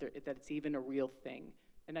awareness that it's even a real thing.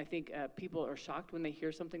 And I think people are shocked when they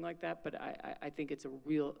hear something like that, but I think it's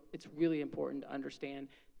really important to understand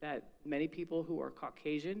that many people who are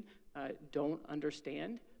Caucasian don't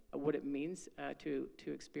understand what it means to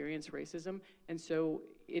experience racism. And so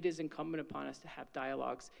it is incumbent upon us to have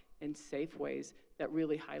dialogues in safe ways that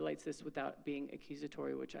really highlights this without being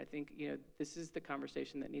accusatory, which I think, you know, this is the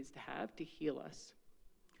conversation that needs to have to heal us.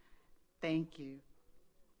 Thank you.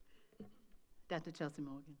 Dr. Chelsea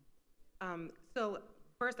Morgan. So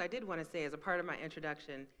first, I did want to say, as a part of my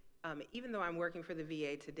introduction, even though I'm working for the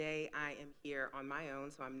VA today, I am here on my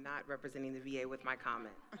own, so I'm not representing the VA with my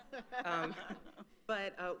comment.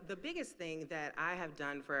 But the biggest thing that I have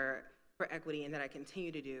done for equity and that I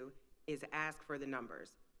continue to do is ask for the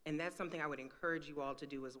numbers. And that's something I would encourage you all to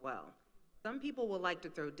do as well. Some people will like to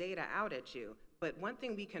throw data out at you, but one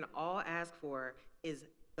thing we can all ask for is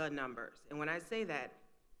the numbers. And when I say that,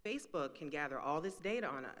 Facebook can gather all this data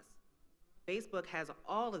on us. Facebook has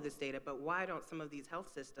all of this data, but why don't some of these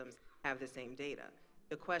health systems have the same data?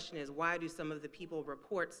 The question is, why do some of the people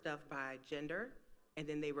report stuff by gender, and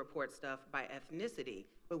then they report stuff by ethnicity?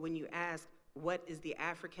 But when you ask, what is the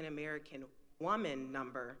African American woman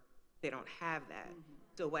number, they don't have that. Mm-hmm.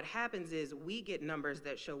 So what happens is we get numbers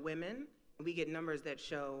that show women, and we get numbers that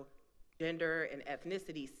show gender and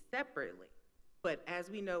ethnicity separately. But as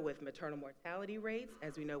we know with maternal mortality rates,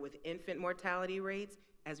 as we know with infant mortality rates,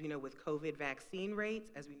 as we know with COVID vaccine rates,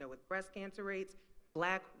 as we know with breast cancer rates,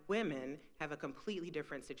 Black women have a completely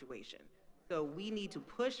different situation. So we need to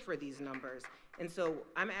push for these numbers. And so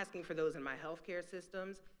I'm asking for those in my healthcare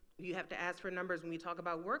systems. You have to ask for numbers when we talk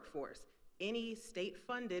about workforce. Any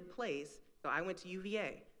state-funded place, so I went to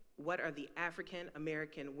UVA, what are the African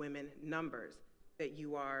American women numbers that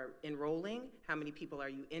you are enrolling? How many people are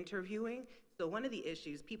you interviewing? So one of the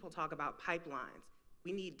issues, people talk about pipelines.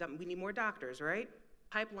 We need more doctors, right?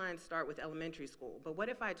 Pipelines start with elementary school. But what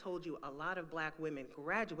if I told you a lot of Black women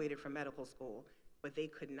graduated from medical school, but they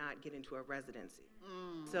could not get into a residency?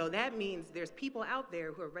 So that means there's people out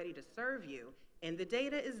there who are ready to serve you, And the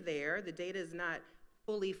data is there. The data is not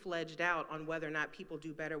fully fledged out on whether or not people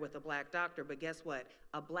do better with a Black doctor, but guess what?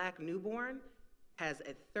 A Black newborn has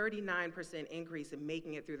a 39% increase in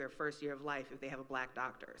making it through their first year of life if they have a Black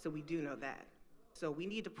doctor. So we do know that. So we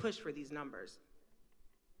need to push for these numbers.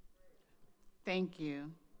 Thank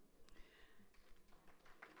you.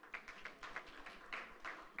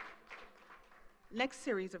 Next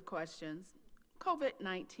series of questions.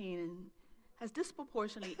 COVID-19 has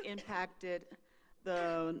disproportionately impacted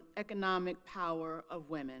the economic power of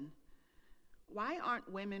women. Why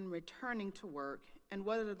aren't women returning to work, and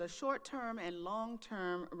what are the short-term and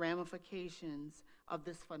long-term ramifications of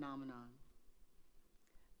this phenomenon?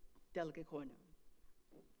 Delegate Cornell.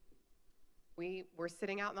 We were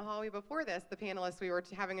sitting out in the hallway before this, the panelists, we were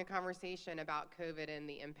having a conversation about COVID and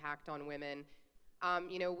the impact on women.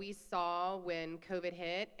 You know, we saw when COVID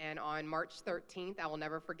hit, and on March 13th, I will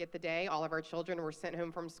never forget the day, all of our children were sent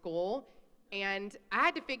home from school, and I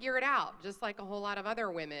had to figure it out, just like a whole lot of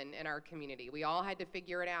other women in our community. We all had to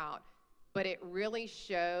figure it out, but it really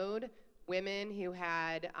showed women who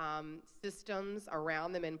had systems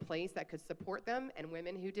around them in place that could support them, and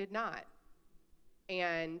women who did not.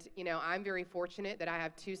 And, you know, I'm very fortunate that I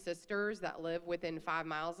have two sisters that live within 5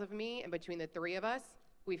 miles of me, and between the three of us,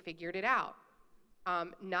 we figured it out.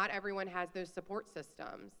 Not everyone has those support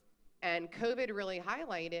systems. And COVID really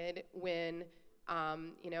highlighted when,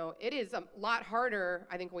 you know, it is a lot harder,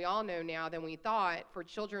 I think we all know now, than we thought, for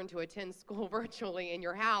children to attend school virtually in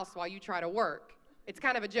your house while you try to work. It's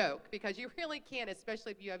kind of a joke, because you really can't,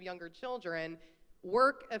 especially if you have younger children,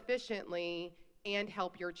 work efficiently and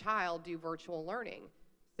help your child do virtual learning.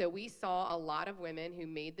 So we saw a lot of women who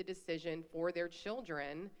made the decision for their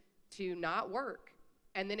children to not work.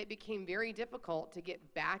 And then it became very difficult to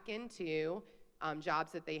get back into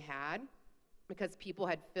jobs that they had, because people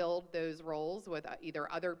had filled those roles with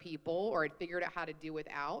either other people or had figured out how to do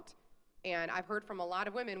without. And I've heard from a lot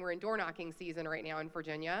of women, we're in door knocking season right now in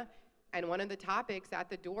Virginia, and one of the topics at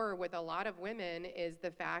the door with a lot of women is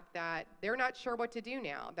the fact that they're not sure what to do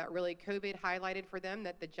now, that really COVID highlighted for them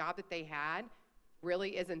that the job that they had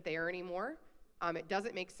really isn't there anymore. It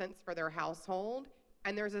doesn't make sense for their household.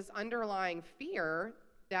 And there's this underlying fear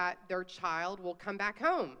that their child will come back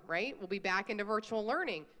home, right? Will be back into virtual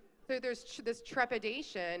learning. So there's this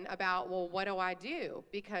trepidation about, well, what do I do?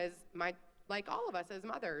 Because like all of us as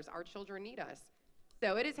mothers, our children need us.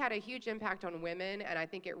 So it has had a huge impact on women, and I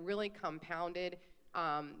think it really compounded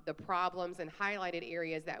the problems and highlighted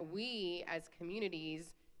areas that we as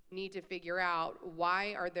communities need to figure out.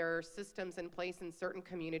 Why are there systems in place in certain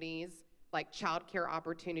communities, like childcare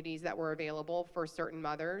opportunities that were available for certain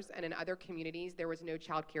mothers, and in other communities there was no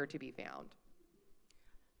childcare to be found?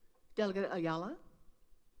 Delegate Ayala.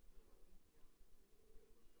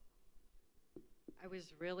 I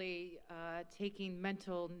was really taking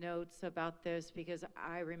mental notes about this because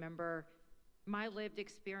I remember my lived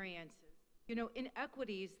experiences. You know,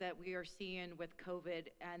 inequities that we are seeing with COVID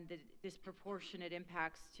and the disproportionate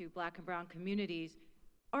impacts to Black and brown communities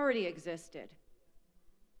already existed.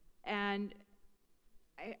 And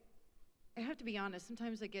I have to be honest,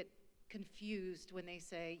 sometimes I get confused when they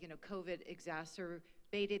say, you know, COVID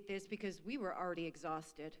exacerbated this, because we were already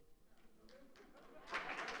exhausted.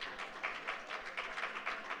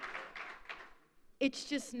 It's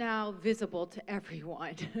just now visible to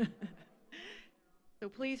everyone. So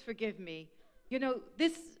please forgive me. You know,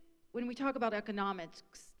 when we talk about economics,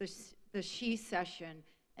 the SHE session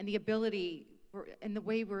and the ability and the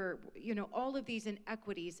way we're, you know, all of these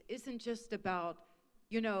inequities isn't just about,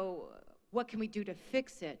 you know, what can we do to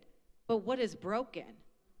fix it, but what is broken.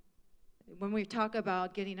 When we talk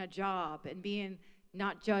about getting a job and being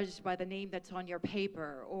not judged by the name that's on your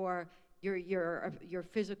paper or your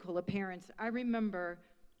physical appearance. I remember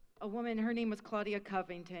a woman, her name was Claudia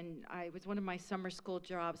Covington. It was one of my summer school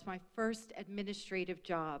jobs, my first administrative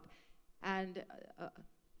job. And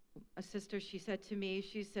a sister, she said to me,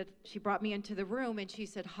 she brought me into the room and she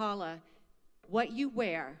said, Hala, what you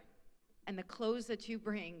wear and the clothes that you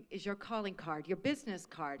bring is your calling card, your business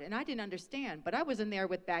card. And I didn't understand, but I was in there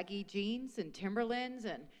with baggy jeans and Timberlands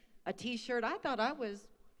and a t-shirt. I thought I was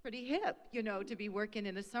pretty hip, you know, to be working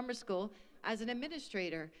in a summer school as an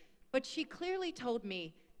administrator. But she clearly told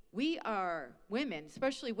me, we are women,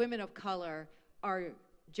 especially women of color, are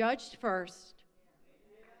judged first,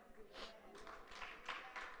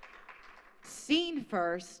 seen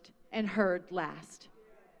first, and heard last.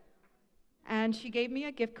 And she gave me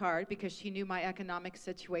a gift card because she knew my economic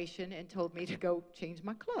situation and told me to go change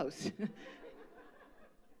my clothes.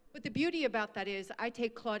 But the beauty about that is I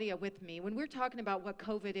take Claudia with me. When we're talking about what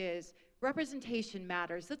COVID is, representation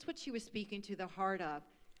matters. That's what she was speaking to the heart of.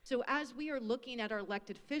 So as we are looking at our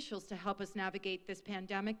elected officials to help us navigate this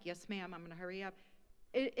pandemic, yes ma'am, I'm gonna hurry up,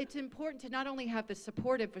 it's important to not only have the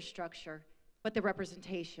support infrastructure, but the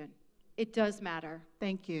representation. It does matter.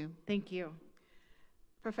 Thank you. Thank you.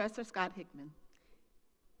 Professor Scott Hickman.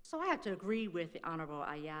 So I have to agree with the Honorable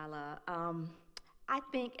Ayala. I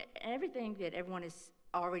think everything that everyone has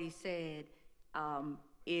already said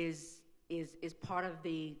is part of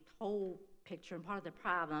the whole picture and part of the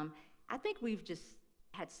problem. I think we've just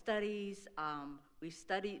had studies, we've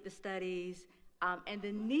studied the studies, and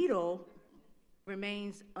the needle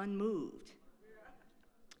remains unmoved.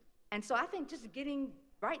 And so I think just getting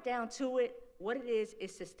right down to it, what it is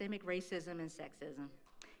systemic racism and sexism.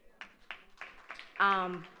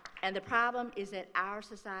 And the problem is that our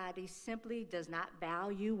society simply does not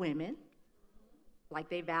value women like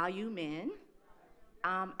they value men.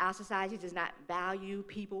 Our society does not value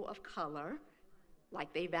people of color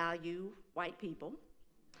like they value white people.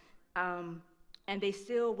 And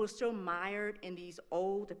we're still mired in these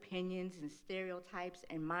old opinions and stereotypes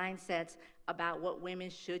and mindsets about what women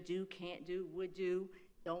should do, can't do, would do,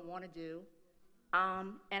 don't want to do.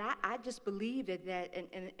 And I just believe that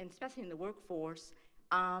and especially in the workforce,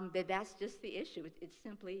 that's just the issue. It's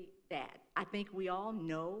simply that. I think we all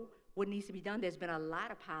know what needs to be done. There's been a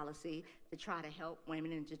lot of policy to try to help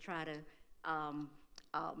women and to try to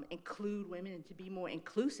include women and to be more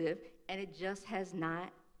inclusive, and it just has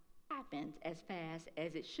not happened as fast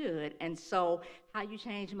as it should. And so how you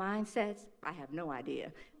change mindsets, I have no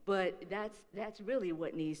idea. But that's really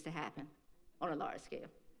what needs to happen on a large scale.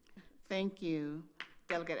 Thank you.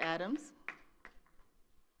 Delegate Adams.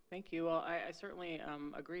 Thank you. Well, I certainly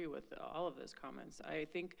agree with all of those comments. I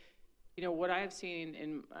think, you know, what I have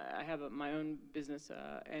seen I have my own business,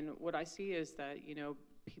 and what I see is that, you know,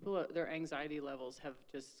 people, their anxiety levels have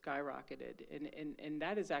just skyrocketed, and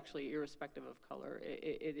that is actually irrespective of color.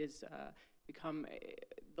 It is become,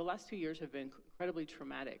 the last 2 years have been incredibly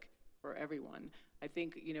traumatic for everyone. I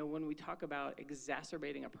think, you know, when we talk about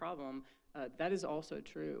exacerbating a problem, that is also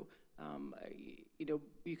true. You know,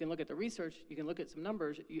 you can look at the research, you can look at some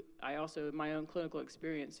numbers. I also, in my own clinical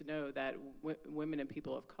experience, know that women and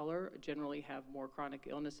people of color generally have more chronic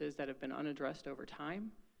illnesses that have been unaddressed over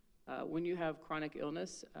time. When you have chronic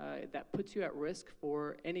illness, that puts you at risk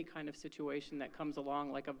for any kind of situation that comes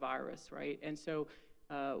along, like a virus, right? And so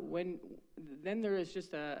then there is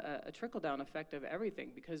just a trickle-down effect of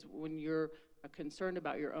everything, because when you're concerned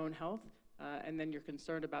about your own health, and then you're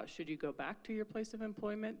concerned about should you go back to your place of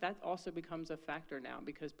employment, that also becomes a factor now,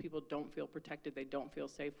 because people don't feel protected, they don't feel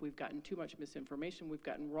safe. We've gotten too much misinformation, we've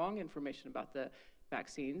gotten wrong information about the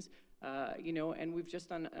vaccines, you know, and we've just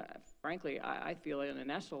done, frankly, I feel on a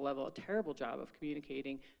national level, a terrible job of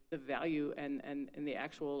communicating the value and the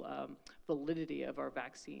actual validity of our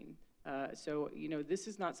vaccine. So, you know, this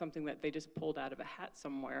is not something that they just pulled out of a hat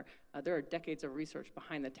somewhere. There are decades of research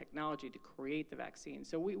behind the technology to create the vaccine.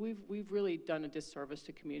 So we've really done a disservice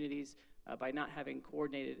to communities by not having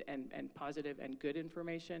coordinated and positive and good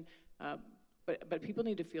information. But people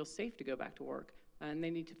need to feel safe to go back to work, and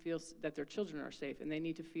they need to feel that their children are safe, and they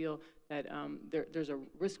need to feel that there's a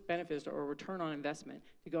risk-benefit or a return on investment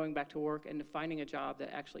to going back to work and to finding a job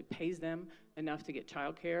that actually pays them enough to get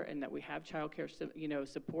childcare, and that we have childcare, you know,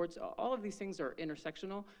 supports. All of these things are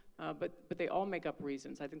intersectional, but they all make up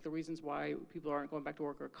reasons. I think the reasons why people aren't going back to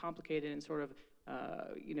work are complicated and sort of,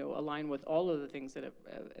 you know, align with all of the things that have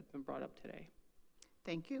been brought up today.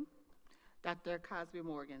 Thank you. Dr. Cosby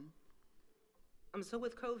Morgan. So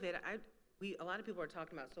with COVID, a lot of people are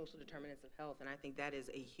talking about social determinants of health, and I think that is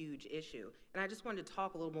a huge issue. And I just wanted to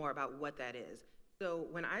talk a little more about what that is. So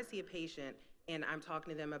when I see a patient and I'm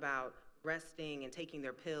talking to them about resting and taking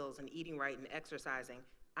their pills and eating right and exercising,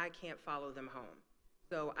 I can't follow them home.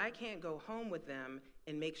 So I can't go home with them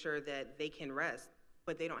and make sure that they can rest,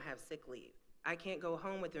 but they don't have sick leave. I can't go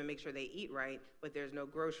home with them and make sure they eat right, but there's no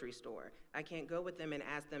grocery store. I can't go with them and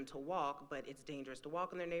ask them to walk, but it's dangerous to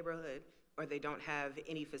walk in their neighborhood, or they don't have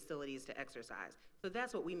any facilities to exercise. So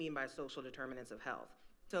that's what we mean by social determinants of health.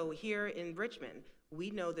 So here in Richmond,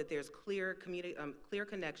 we know that there's clear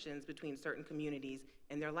connections between certain communities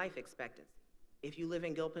and their life expectancy. If you live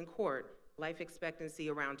in Gilpin Court, life expectancy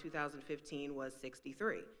around 2015 was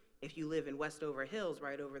 63. If you live in Westover Hills,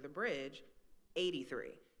 right over the bridge,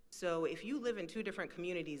 83. So if you live in two different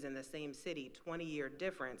communities in the same city, 20-year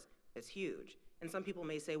difference is huge. And some people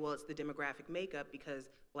may say, well, it's the demographic makeup because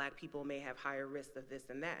Black people may have higher risks of this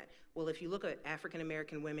and that. Well, if you look at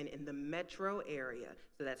African-American women in the metro area,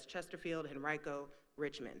 so that's Chesterfield, Henrico,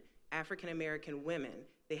 Richmond, African-American women,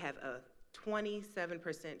 they have a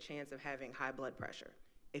 27% chance of having high blood pressure.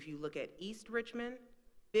 If you look at East Richmond,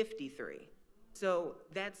 53. So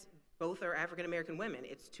that's, both are African American women.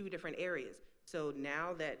 It's two different areas. So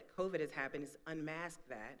now that COVID has happened, it's unmasked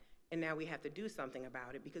that, and now we have to do something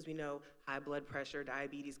about it because we know high blood pressure,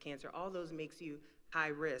 diabetes, cancer, all those makes you high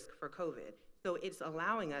risk for COVID. So it's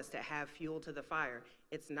allowing us to have fuel to the fire.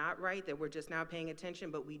 It's not right that we're just now paying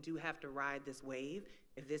attention, but we do have to ride this wave.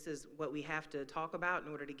 If this is what we have to talk about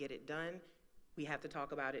in order to get it done, we have to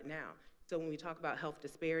talk about it now. So when we talk about health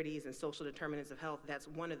disparities and social determinants of health, that's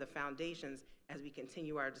one of the foundations as we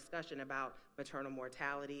continue our discussion about maternal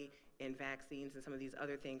mortality and vaccines and some of these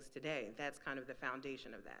other things today. That's kind of the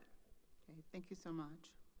foundation of that. Okay, thank you so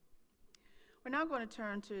much. We're now going to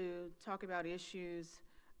turn to talk about issues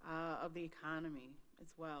of the economy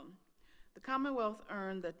as well. The Commonwealth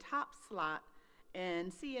earned the top slot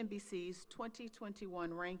in CNBC's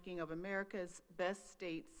 2021 ranking of America's best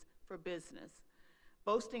states for business,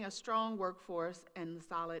 boasting a strong workforce and a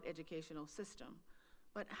solid educational system.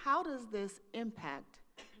 But how does this impact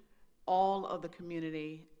all of the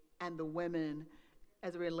community and the women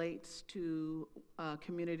as it relates to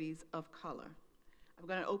communities of color? I'm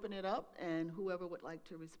going to open it up, and whoever would like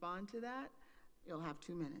to respond to that, you'll have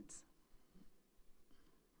 2 minutes.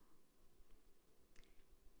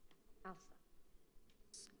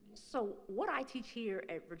 So what I teach here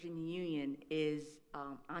at Virginia Union is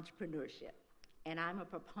entrepreneurship, and I'm a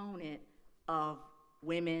proponent of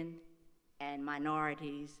women and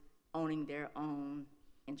minorities owning their own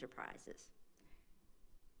enterprises.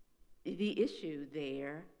 The issue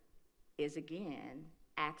there is, again,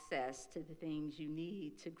 access to the things you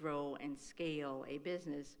need to grow and scale a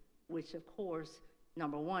business, which of course,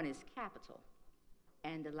 number one is capital,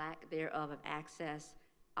 and the lack thereof of access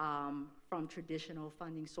from traditional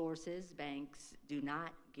funding sources. Banks do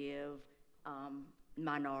not give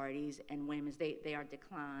minorities and women, they are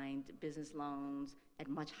declined business loans at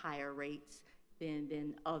much higher rates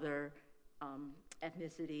than other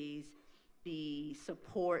ethnicities. The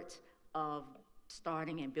support of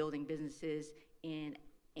starting and building businesses in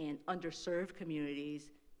underserved communities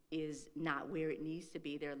is not where it needs to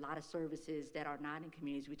be. There are a lot of services that are not in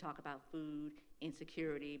communities. We talk about food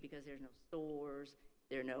insecurity because there's no stores,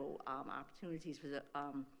 there are no opportunities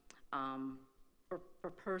for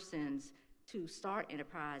persons to start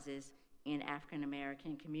enterprises in African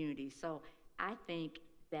American communities. So I think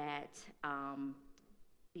that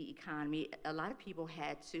the economy, a lot of people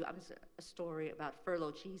had to, I was a story about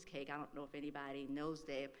furlough cheesecake. I don't know if anybody knows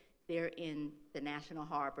that. They're in the National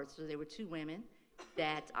Harbor. So there were two women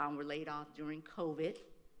that were laid off during COVID,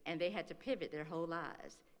 and they had to pivot their whole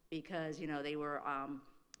lives because, you know, they were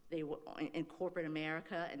in corporate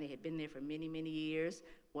America, and they had been there for many, many years.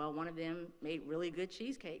 Well, one of them made really good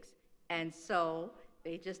cheesecakes. And so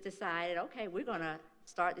they just decided, okay, we're gonna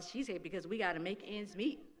start the cheesecake because we gotta make ends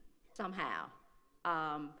meet somehow.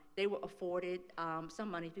 They were afforded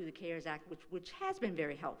some money through the CARES Act, which has been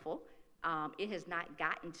very helpful. It has not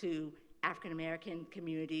gotten to African American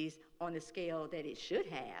communities on the scale that it should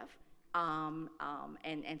have,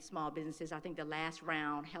 and small businesses. I think the last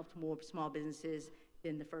round helped more small businesses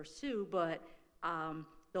than the first two, but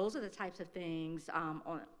those are the types of things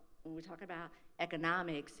when we talk about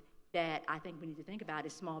economics that I think we need to think about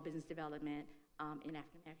is small business development in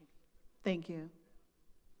African American. Thank you.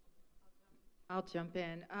 I'll jump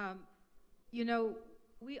in. You know,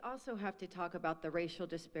 we also have to talk about the racial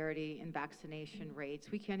disparity in vaccination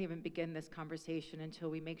rates. We can't even begin this conversation until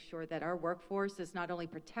we make sure that our workforce is not only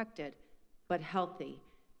protected, but healthy.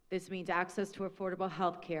 This means access to affordable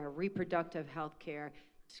health care, reproductive health care,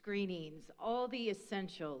 screenings, all the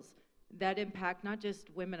essentials that impact not just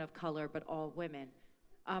women of color, but all women.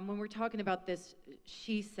 When we're talking about this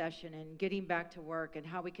SHE session and getting back to work and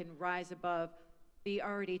how we can rise above the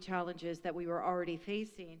already challenges that we were already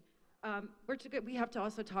facing, we have to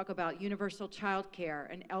also talk about universal child care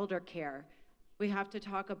and elder care. We have to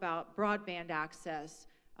talk about broadband access.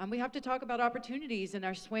 We have to talk about opportunities in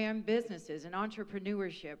our SWAM businesses and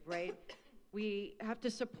entrepreneurship, right? We have to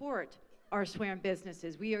support our SWAM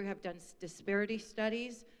businesses. We have done disparity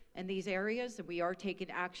studies in these areas, and we are taking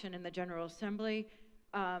action in the General Assembly.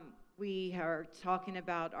 We are talking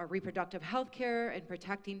about our reproductive health care and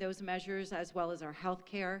protecting those measures as well as our health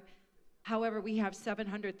care. However, we have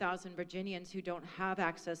 700,000 Virginians who don't have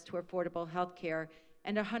access to affordable health care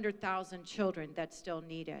and 100,000 children that still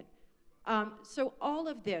need it. So all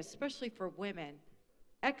of this, especially for women,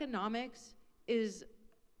 economics is,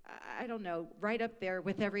 I don't know, right up there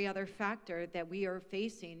with every other factor that we are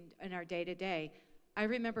facing in our day-to-day. I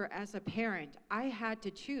remember as a parent, I had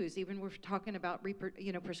to choose, even we're talking about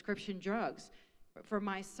prescription drugs, for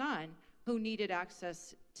my son who needed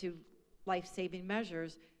access to life-saving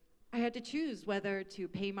measures. I had to choose whether to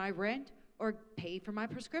pay my rent or pay for my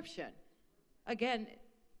prescription. Again,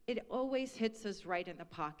 it always hits us right in the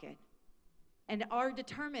pocket. And our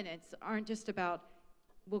determinants aren't just about,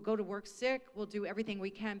 we'll go to work sick, we'll do everything we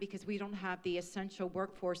can because we don't have the essential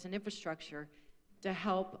workforce and infrastructure to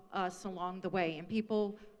help us along the way. And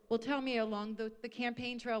people will tell me along the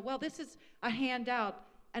campaign trail, well, this is a handout.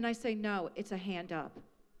 And I say, no, it's a hand up.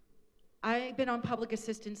 I've been on public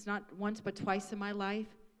assistance not once but twice in my life,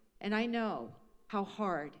 and I know how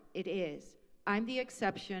hard it is. I'm the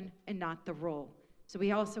exception and not the rule. So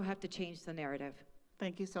we also have to change the narrative.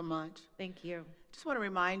 Thank you so much. Thank you. Just want to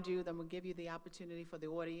remind you that we'll give you the opportunity for the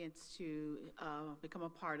audience to become a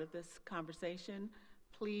part of this conversation.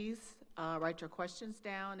 Please write your questions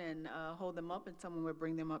down and hold them up, and someone will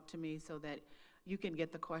bring them up to me so that you can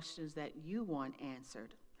get the questions that you want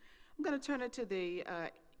answered. I'm going to turn it to the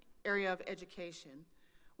area of education.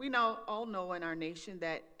 We all know in our nation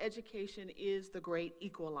that education is the great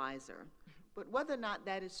equalizer, but whether or not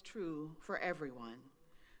that is true for everyone.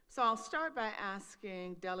 So I'll start by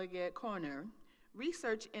asking Delegate Corner.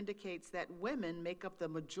 Research indicates that women make up the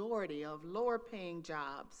majority of lower paying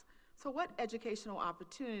jobs. So what educational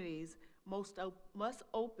opportunities must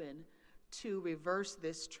open to reverse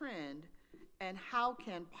this trend, and how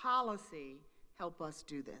can policy help us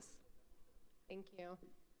do this? Thank you.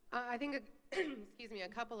 I think, excuse me, a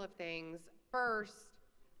couple of things. First,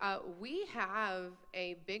 we have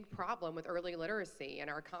a big problem with early literacy in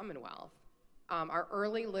our Commonwealth. Our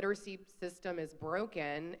early literacy system is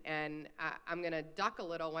broken, and I'm going to duck a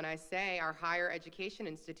little when I say our higher education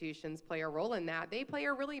institutions play a role in that. They play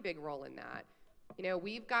a really big role in that. You know,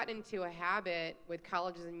 we've gotten into a habit with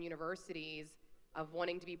colleges and universities of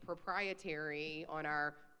wanting to be proprietary on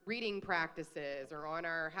our reading practices or on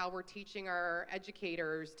how we're teaching our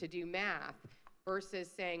educators to do math versus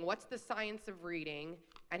saying, what's the science of reading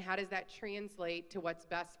and how does that translate to what's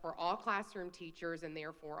best for all classroom teachers and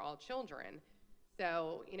therefore all children?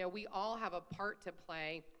 So, you know, we all have a part to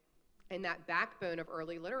play in that backbone of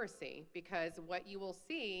early literacy, because what you will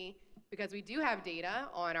see, because we do have data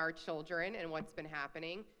on our children and what's been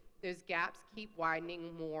happening, those gaps keep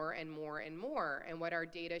widening more and more and more. And what our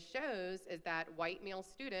data shows is that white male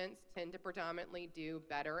students tend to predominantly do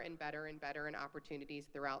better and better and better in opportunities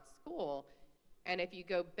throughout school. And if you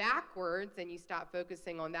go backwards and you stop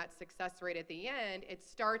focusing on that success rate at the end, it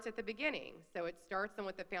starts at the beginning. So it starts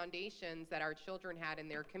with the foundations that our children had in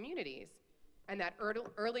their communities. And that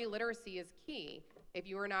early literacy is key. If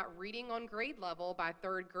you are not reading on grade level by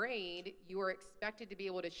third grade, you are expected to be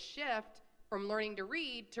able to shift from learning to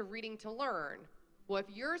read to reading to learn. Well, if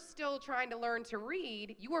you're still trying to learn to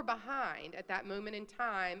read, you are behind at that moment in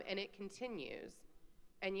time, and it continues.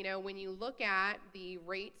 And you know, when you look at the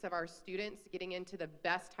rates of our students getting into the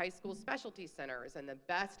best high school specialty centers and the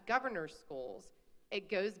best governor schools, it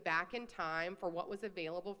goes back in time for what was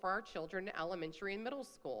available for our children in elementary and middle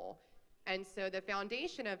school. And so the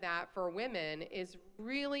foundation of that for women is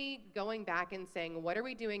really going back and saying, what are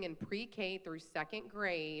we doing in pre-K through second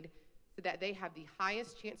grade so that they have the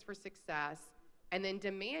highest chance for success, and then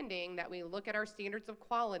demanding that we look at our standards of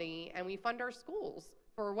quality and we fund our schools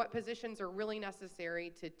for what positions are really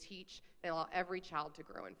necessary to teach and allow every child to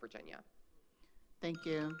grow in Virginia. Thank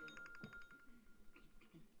you.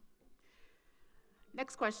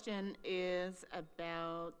 Next question is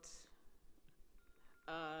about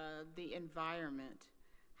the environment.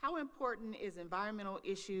 How important is environmental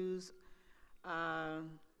issues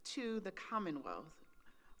to the Commonwealth?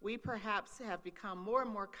 We perhaps have become more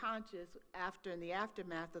and more conscious in the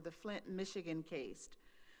aftermath of the Flint, Michigan case.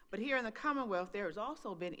 But here in the Commonwealth, there has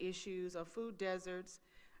also been issues of food deserts,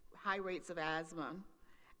 high rates of asthma.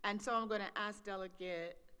 And so I'm going to ask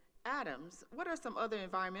Delegate Adams, what are some other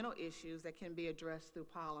environmental issues that can be addressed through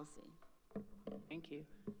policy? Thank you.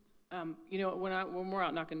 You know, when we're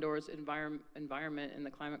out knocking doors, environment and the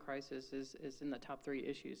climate crisis is in the top 3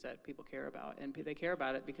 issues that people care about, and they care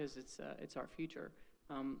about it because it's our future.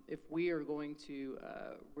 If we are going to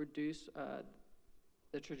reduce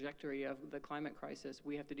the trajectory of the climate crisis,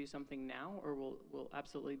 we have to do something now, or we'll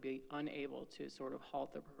absolutely be unable to sort of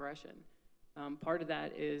halt the progression. Part of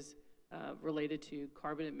that is related to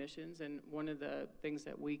carbon emissions, and one of the things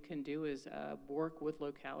that we can do is work with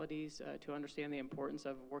localities to understand the importance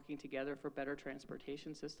of working together for better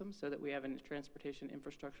transportation systems so that we have a transportation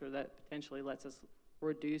infrastructure that potentially lets us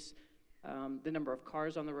reduce the number of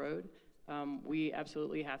cars on the road. We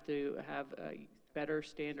absolutely have to have better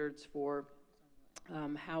standards for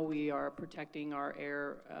how we are protecting our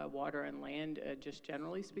air, water, and land, just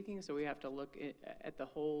generally speaking. So we have to look at the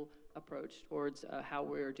whole approach towards how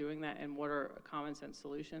we're doing that and what are common sense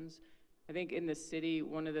solutions. I think in the city,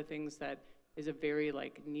 one of the things that is a very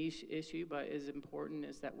like niche issue, but is important,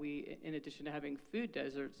 is that we, in addition to having food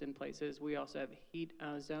deserts in places, we also have heat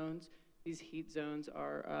zones. These heat zones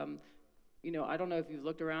are, you know, I don't know if you've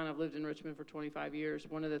looked around. I've lived in Richmond for 25 years.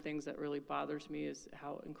 One of the things that really bothers me is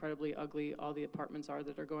how incredibly ugly all the apartments are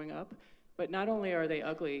that are going up. But not only are they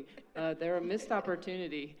ugly, they're a missed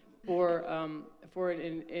opportunity for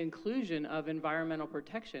an inclusion of environmental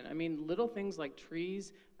protection. I mean, little things like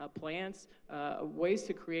trees, plants, ways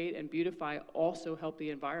to create and beautify also help the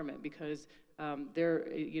environment, because they're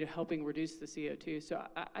helping reduce the CO2. So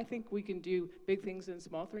I think we can do big things and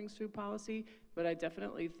small things through policy, but I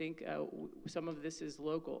definitely think some of this is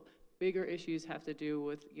local. Bigger issues have to do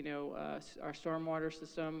with, our stormwater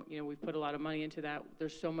system. We've put a lot of money into that.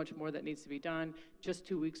 There's so much more that needs to be done. Just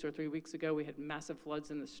 2 weeks or 3 weeks ago, we had massive floods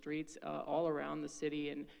in the streets all around the city.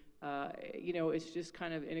 And, it's just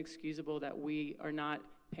kind of inexcusable that we are not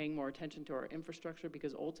paying more attention to our infrastructure,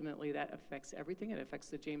 because ultimately that affects everything. It affects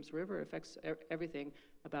the James River, it affects everything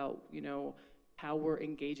about, how we're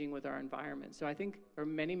engaging with our environment. So I think there are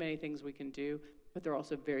many, many things we can do, but there are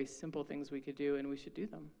also very simple things we could do, and we should do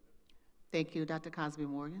them. Thank you. Dr. Cosby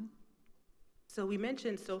Morgan. So we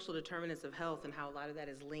mentioned social determinants of health and how a lot of that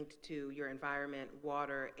is linked to your environment,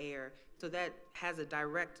 water, air. So that has a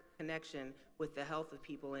direct connection with the health of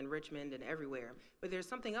people in Richmond and everywhere. But there's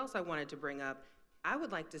something else I wanted to bring up. I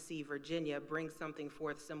would like to see Virginia bring something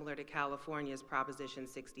forth similar to California's Proposition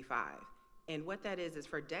 65. And what that is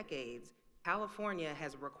for decades, California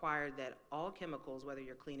has required that all chemicals, whether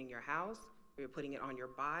you're cleaning your house, or you're putting it on your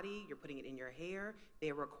body, you're putting it in your hair,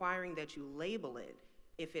 they're requiring that you label it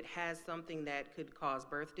if it has something that could cause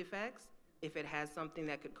birth defects, if it has something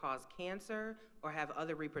that could cause cancer, or have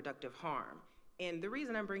other reproductive harm. And the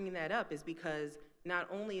reason I'm bringing that up is because not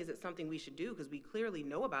only is it something we should do, because we clearly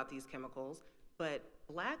know about these chemicals, but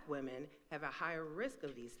Black women have a higher risk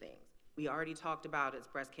of these things. We already talked about it's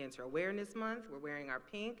Breast Cancer Awareness Month, we're wearing our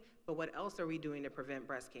pink, but what else are we doing to prevent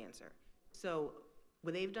breast cancer? So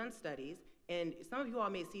when they've done studies, and some of you all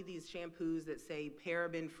may see these shampoos that say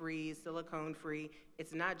paraben-free, silicone-free.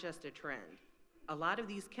 It's not just a trend. A lot of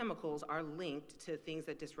these chemicals are linked to things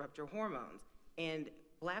that disrupt your hormones. And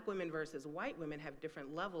Black women versus white women have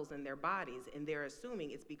different levels in their bodies, and they're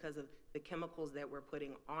assuming it's because of the chemicals that we're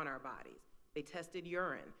putting on our bodies. They tested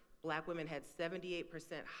urine. Black women had 78%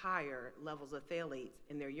 higher levels of phthalates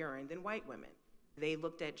in their urine than white women. They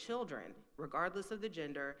looked at children. Regardless of the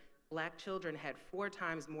gender, Black children had 4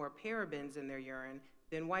 times more parabens in their urine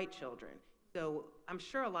than white children. So I'm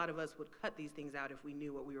sure a lot of us would cut these things out if we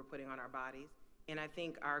knew what we were putting on our bodies. And I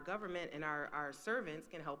think our government and our servants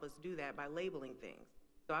can help us do that by labeling things.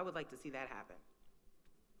 So I would like to see that happen.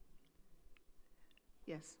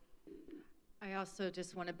 Yes. I also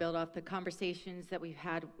just want to build off the conversations that we've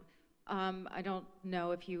had. I don't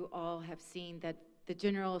know if you all have seen that the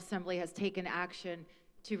General Assembly has taken action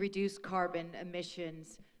to reduce carbon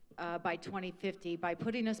emissions by 2050 by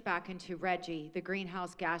putting us back into RGGI, the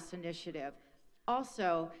Greenhouse Gas Initiative.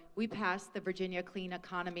 Also, we passed the Virginia Clean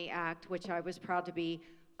Economy Act, which I was proud to be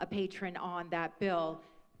a patron on that bill.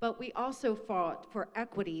 But we also fought for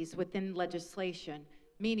equities within legislation,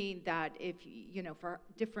 meaning that if, for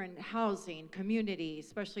different housing communities,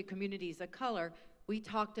 especially communities of color, we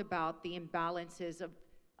talked about the imbalances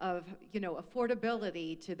of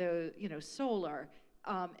affordability to the, solar,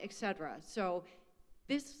 et cetera. So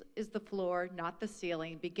this is the floor, not the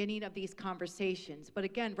ceiling, beginning of these conversations. But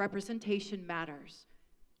again, representation matters.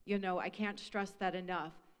 I can't stress that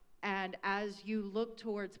enough. And as you look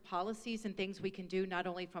towards policies and things we can do, not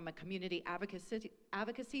only from a community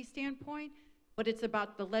advocacy standpoint, but it's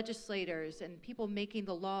about the legislators and people making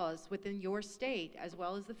the laws within your state, as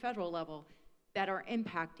well as the federal level, that are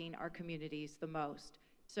impacting our communities the most.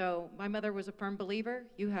 So my mother was a firm believer,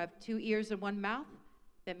 you have 2 ears and 1 mouth.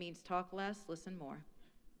 That means talk less, listen more.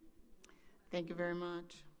 Thank you very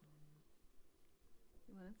much.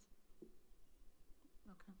 Okay.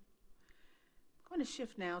 I'm going to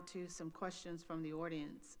shift now to some questions from the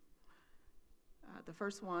audience. The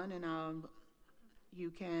first one, and you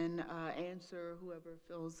can answer whoever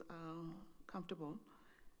feels comfortable.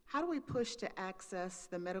 How do we push to access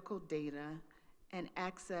the medical data and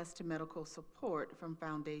access to medical support from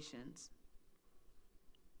foundations?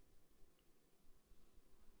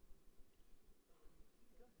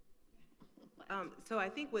 So I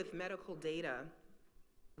think with medical data,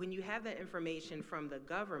 when you have that information from the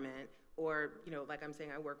government, or, like I'm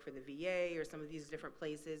saying, I work for the VA or some of these different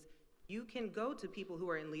places, you can go to people who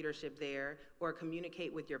are in leadership there or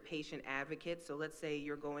communicate with your patient advocates. So let's say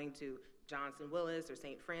you're going to Johnson Willis or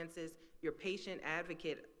St. Francis, your patient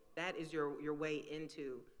advocate, that is your way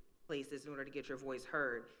into places in order to get your voice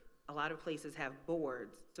heard. a lot of places have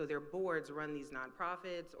boards. So their boards run these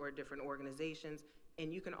nonprofits or different organizations,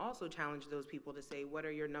 and you can also challenge those people to say, what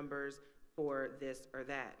are your numbers for this or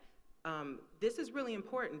that? This is really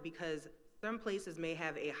important because some places may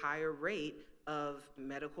have a higher rate of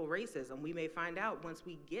medical racism. We may find out once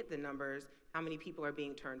we get the numbers how many people are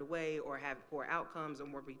being turned away or have poor outcomes or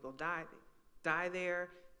more people die there.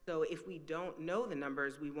 So if we don't know the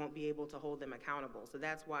numbers, we won't be able to hold them accountable. So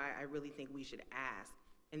that's why I really think we should ask.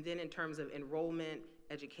 And then in terms of enrollment,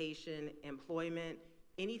 education, employment,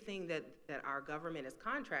 anything that our government is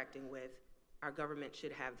contracting with, our government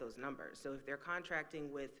should have those numbers. So if they're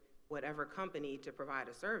contracting with whatever company to provide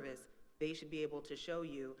a service, they should be able to show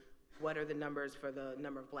you what are the numbers for the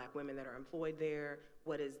number of Black women that are employed there,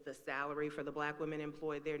 what is the salary for the Black women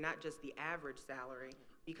employed there, not just the average salary,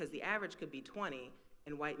 because the average could be 20,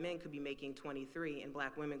 and white men could be making 23, and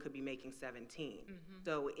Black women could be making 17.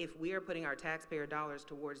 So if we are putting our taxpayer dollars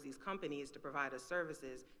towards these companies to provide us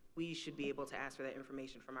services, we should be able to ask for that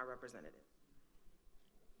information from our representatives.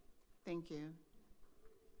 Thank you.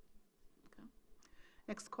 Okay.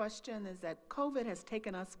 Next question is that COVID has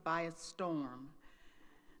taken us by a storm.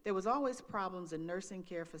 There was always problems in nursing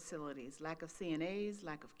care facilities, lack of CNAs,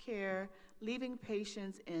 lack of care, leaving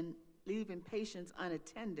patients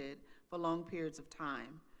unattended for long periods of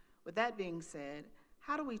time. With that being said,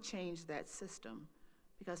 how do we change that system?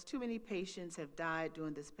 Because too many patients have died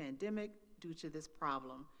during this pandemic due to this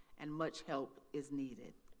problem, and much help is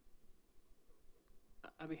needed.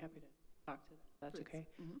 I'll be happy to talk to that. That's Please.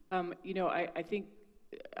 okay. You know, I think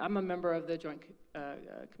I'm a member of the Joint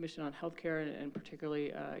Commission on Healthcare, and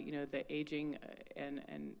particularly, you know, the aging,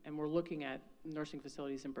 and we're looking at nursing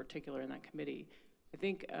facilities in particular in that committee. I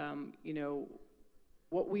think, you know,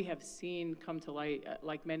 what we have seen come to light,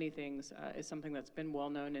 like many things, is something that's been well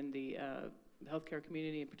known in the healthcare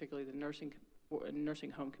community, and particularly the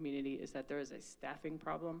nursing home community, is that there is a staffing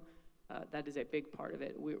problem. That is a big part of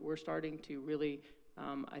it. We're starting to really,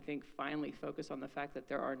 I think, finally focus on the fact that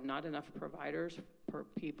there are not enough providers per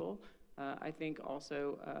people. I think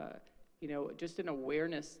also, you know, just an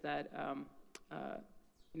awareness that,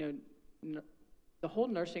 you know, the whole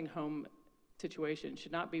nursing home situation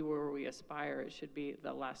should not be where we aspire. It should be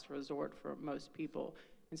the last resort for most people.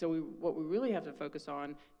 And so what we really have to focus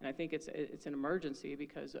on, and I think it's an emergency,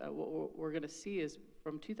 because what we're going to see is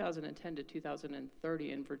from 2010 to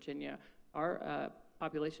 2030 in Virginia, our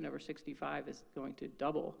population over 65 is going to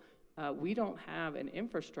double. We don't have an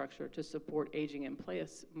infrastructure to support aging in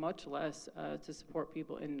place, much less to support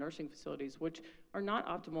people in nursing facilities, which are not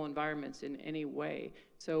optimal environments in any way.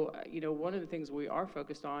 So, you know, one of the things we are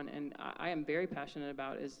focused on, and I am very passionate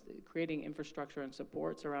about, is creating infrastructure and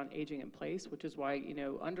supports around aging in place, which is why, you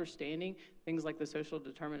know, understanding things like the social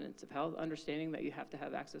determinants of health, understanding that you have to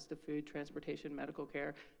have access to food, transportation, medical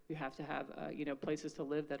care, you have to have, you know, places to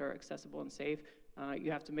live that are accessible and safe.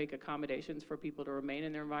 You have to make accommodations for people to remain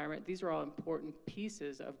in their environment. These are all important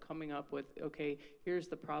pieces of coming up with, okay, here's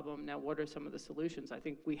the problem, now what are some of the solutions? I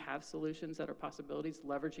think we have solutions that are possibilities,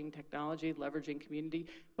 leveraging technology, leveraging community,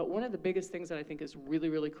 but one of the biggest things that I think is really,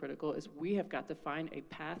 really critical is we have got to find a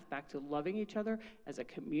path back to loving each other as a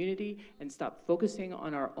community and stop focusing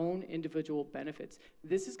on our own individual benefits.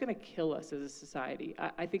 This is gonna kill us as a society.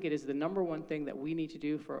 I think it is the #1 thing that we need to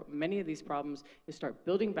do for many of these problems is start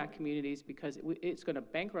building back communities, because it's going to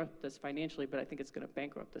bankrupt us financially, but I think it's going to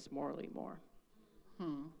bankrupt us morally more.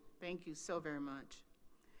 Thank you so very much.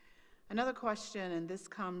 Another question, and this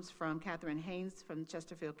comes from Catherine Haynes from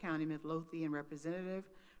Chesterfield County, Midlothian representative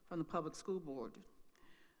from the Public School Board.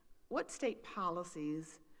 What state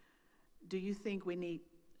policies do you think need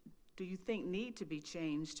to be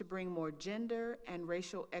changed to bring more gender and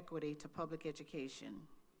racial equity to public education?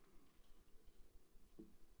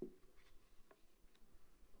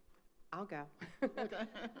 I'll go.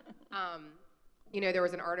 You know, there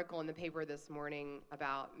was an article in the paper this morning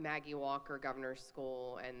about Maggie Walker Governor's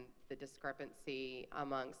School and the discrepancy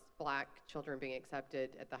amongst Black children being accepted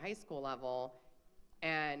at the high school level.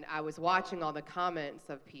 And I was watching all the comments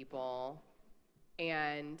of people,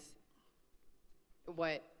 and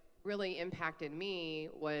what really impacted me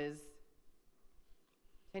was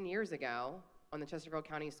 10 years ago on the Chesterfield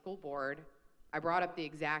County School Board, I brought up the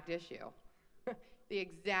exact issue. The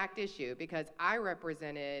exact issue, because I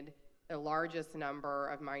represented the largest number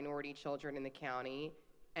of minority children in the county,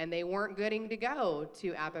 and they weren't getting to go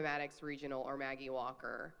to Appomattox Regional or Maggie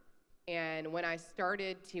Walker. And when I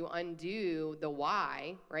started to undo the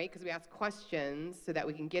why, right, because we ask questions so that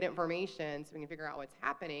we can get information so we can figure out what's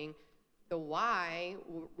happening, the why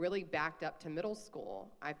really backed up to middle school.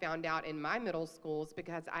 I found out in my middle schools,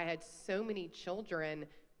 because I had so many children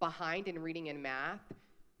behind in reading and math,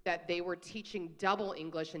 that they were teaching double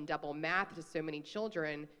English and double math to so many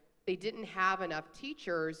children, they didn't have enough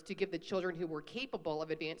teachers to give the children who were capable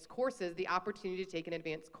of advanced courses the opportunity to take an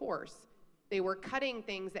advanced course. They were cutting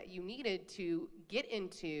things that you needed to get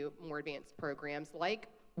into more advanced programs like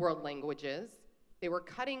world languages. They were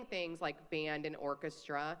cutting things like band and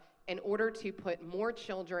orchestra in order to put more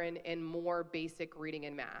children in more basic reading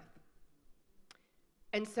and math.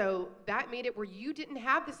 And so that made it where you didn't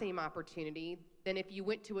have the same opportunity than if you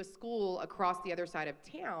went to a school across the other side of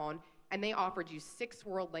town and they offered you 6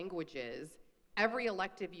 world languages, every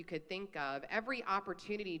elective you could think of, every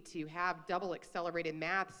opportunity to have double accelerated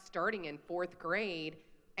math starting in 4th grade,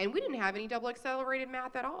 and we didn't have any double accelerated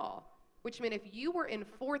math at all, which meant if you were in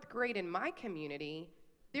 4th grade in my community,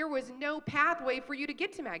 there was no pathway for you to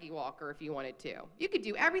get to Maggie Walker if you wanted to. You could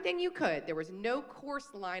do everything you could. There was no course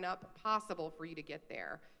lineup possible for you to get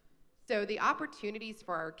there. So the opportunities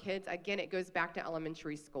for our kids, again, it goes back to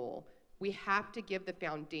elementary school. We have to give the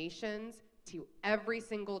foundations to every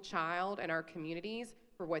single child in our communities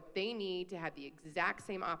for what they need to have the exact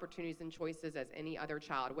same opportunities and choices as any other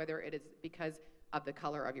child, whether it is because of the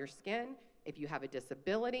color of your skin, if you have a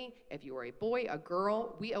disability, if you are a boy, a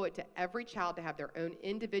girl. We owe it to every child to have their own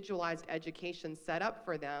individualized education set up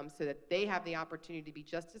for them so that they have the opportunity to be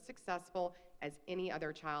just as successful as any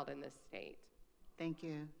other child in this state. Thank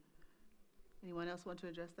you. Anyone else want to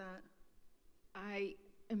address that? I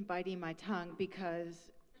am biting my tongue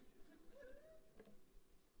because,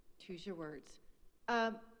 choose your words.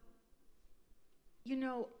 You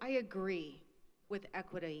know, I agree with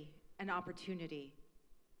equity and opportunity,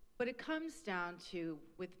 but it comes down to,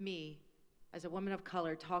 with me, as a woman of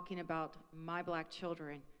color, talking about my Black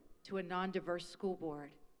children to a non-diverse school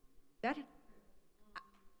board. That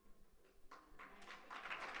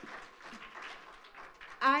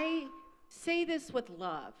I say this with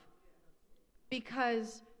love,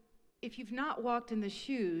 because if you've not walked in the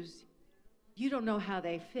shoes, you don't know how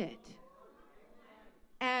they fit.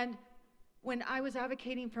 And when I was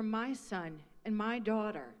advocating for my son and my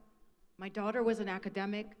daughter was an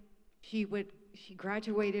academic. She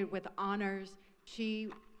graduated with honors.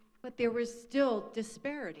 But there was still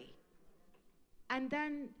disparity. And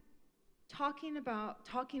then talking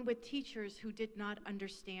with teachers who did not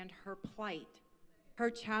understand her plight, her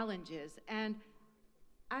challenges. And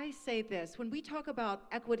I say this, when we talk about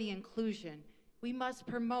equity inclusion, we must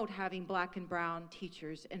promote having Black and brown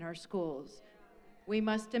teachers in our schools. We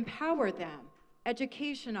must empower them,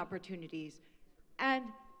 education opportunities. And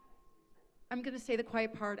I'm going to say the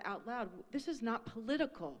quiet part out loud. This is not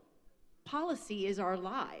political. Policy is our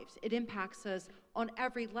lives. It impacts us on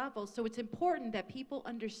every level. So it's important that people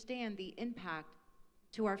understand the impact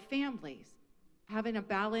to our families. Having a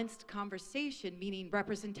balanced conversation, meaning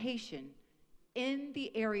representation, in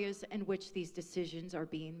the areas in which these decisions are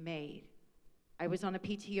being made. I was on a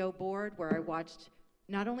PTO board where I watched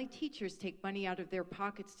not only teachers take money out of their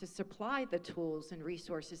pockets to supply the tools and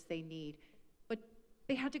resources they need, but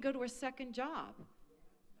they had to go to a second job.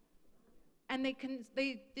 And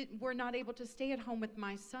were not able to stay at home with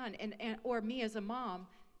my son, or me as a mom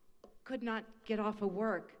could not get off of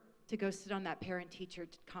work to go sit on that parent-teacher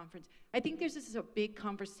conference. I think this is a big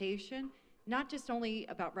conversation, not just only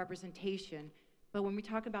about representation, but when we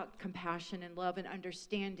talk about compassion and love and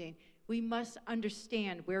understanding, we must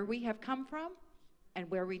understand where we have come from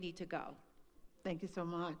and where we need to go. Thank you so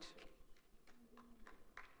much.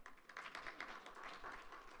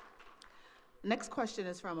 Next question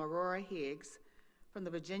is from Aurora Higgs from the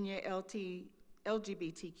Virginia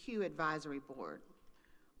LGBTQ Advisory Board.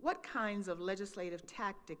 What kinds of legislative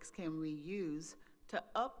tactics can we use to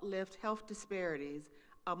uplift health disparities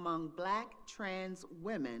among Black trans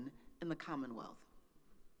women in the Commonwealth?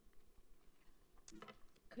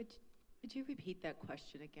 Could you repeat that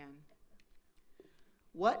question again?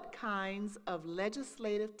 What kinds of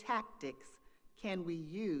legislative tactics can we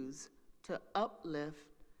use to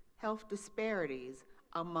uplift health disparities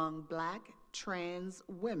among Black trans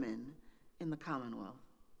women in the Commonwealth?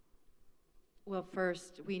 Well,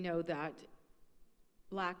 first, we know that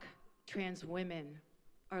Black trans women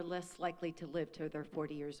are less likely to live till they're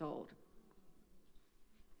 40 years old.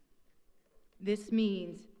 This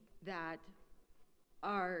means that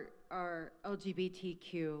our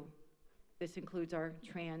LGBTQ, this includes our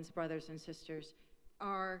trans brothers and sisters,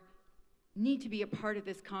 need to be a part of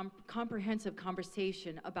this comprehensive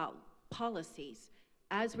conversation about policies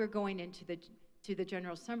as we're going into the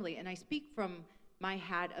General Assembly. And I speak from my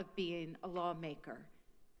hat of being a lawmaker.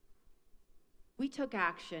 We took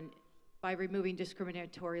action by removing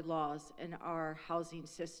discriminatory laws in our housing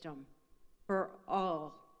system for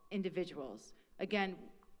all individuals. Again,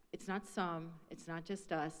 It's not some, it's not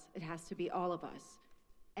just us, it has to be all of us.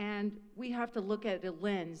 And we have to look at a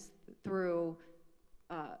lens through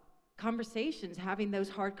conversations, having those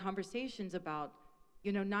hard conversations about,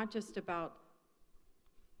 not just about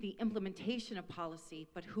the implementation of policy,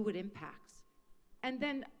 but who it impacts. And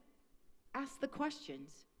then ask the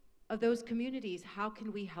questions of those communities: how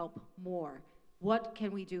can we help more? What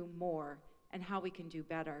can we do more? And how we can do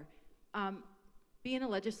better. Being a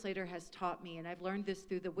legislator has taught me, and I've learned this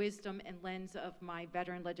through the wisdom and lens of my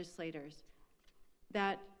veteran legislators,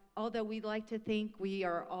 that although we like to think we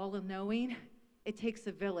are all-knowing, it takes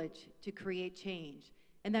a village to create change.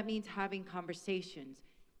 And that means having conversations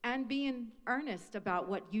and being earnest about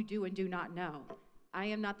what you do and do not know. I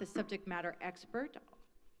am not the subject matter expert,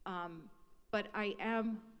 but I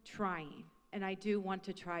am trying, and I do want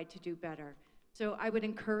to try to do better. So I would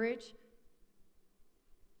encourage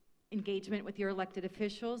engagement with your elected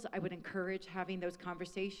officials. I would encourage having those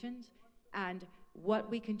conversations and what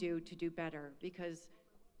we can do to do better, because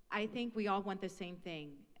I think we all want the same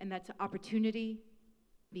thing, and that's opportunity,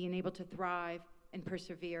 being able to thrive and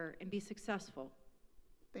persevere and be successful.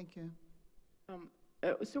 Thank you.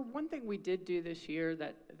 So one thing we did do this year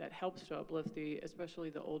that helps to uplift especially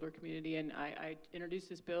the older community, and I introduced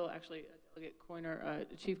this bill, actually, Delegate Coyner,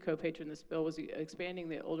 chief co-patron of this bill, was expanding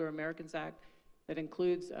the Older Americans Act that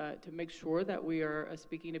includes to make sure that we are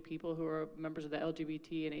speaking to people who are members of the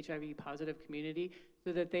LGBT and HIV positive community,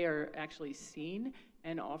 so that they are actually seen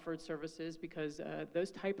and offered services, because those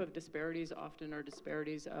type of disparities often are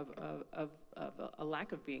disparities of a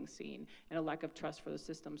lack of being seen and a lack of trust for the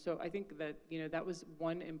system. So I think that, that was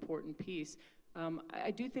one important piece. I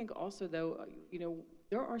do think also, though,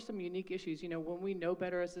 there are some unique issues. When we know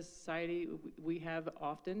better as a society, we have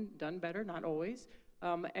often done better, not always.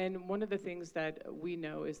 And one of the things that we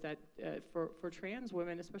know is that for trans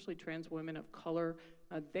women, especially trans women of color,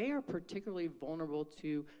 they are particularly vulnerable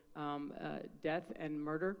to death and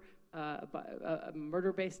murder,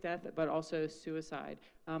 murder-based death, but also suicide.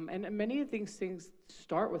 And many of these things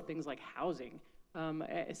start with things like housing,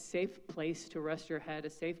 a safe place to rest your head, a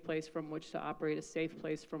safe place from which to operate, a safe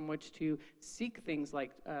place from which to seek things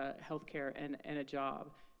like healthcare and a job.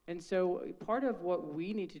 And so part of what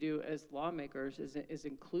we need to do as lawmakers is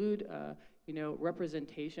include,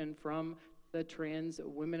 representation from the trans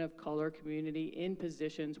women of color community in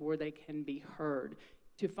positions where they can be heard,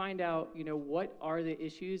 to find out, what are the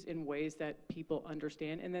issues in ways that people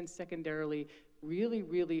understand, and then secondarily, really,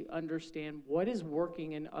 really understand what is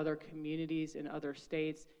working in other communities, in other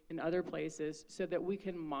states, in other places, so that we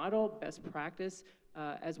can model best practice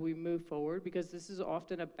as we move forward, because this is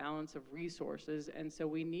often a balance of resources, and so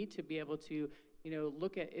we need to be able to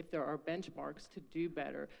look at if there are benchmarks to do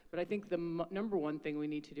better. But I think the number one thing we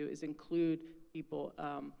need to do is include people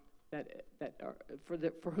that are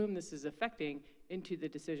for whom this is affecting into the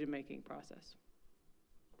decision-making process.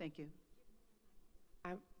 Thank you.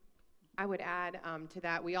 I would add to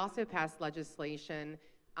that, we also passed legislation,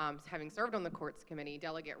 having served on the courts committee.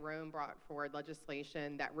 Delegate Rome brought forward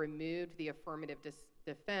legislation that removed the affirmative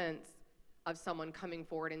defense of someone coming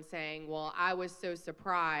forward and saying, well, I was so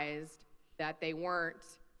surprised that they weren't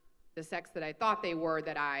the sex that I thought they were,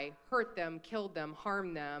 that I hurt them, killed them,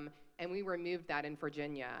 harmed them, and we removed that in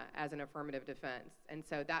Virginia as an affirmative defense. And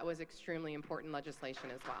so that was extremely important legislation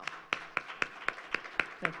as well.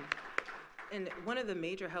 Thank you. And one of the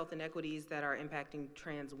major health inequities that are impacting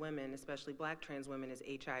trans women, especially Black trans women, is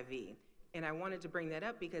HIV. And I wanted to bring that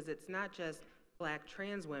up because it's not just Black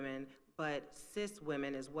trans women, but cis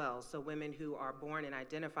women as well. So women who are born and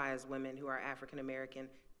identify as women who are African American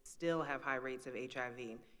still have high rates of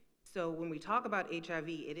HIV. So when we talk about HIV,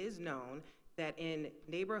 it is known that in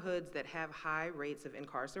neighborhoods that have high rates of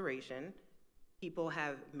incarceration, people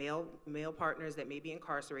have male partners that may be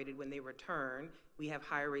incarcerated. When they return, we have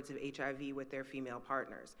higher rates of HIV with their female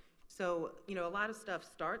partners. So, a lot of stuff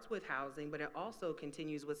starts with housing, but it also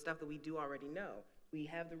continues with stuff that we do already know. We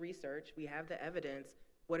have the research, we have the evidence.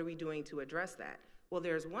 What are we doing to address that? Well,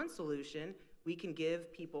 there's one solution. We can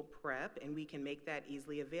give people PrEP, and we can make that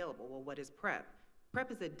easily available. Well, what is PrEP?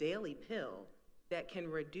 PrEP is a daily pill that can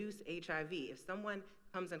reduce HIV. If someone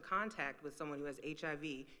comes in contact with someone who has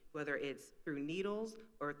HIV, whether it's through needles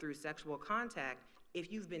or through sexual contact,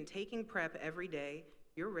 if you've been taking PrEP every day,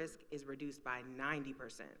 your risk is reduced by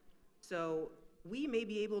 90%. So we may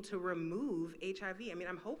be able to remove HIV. I mean,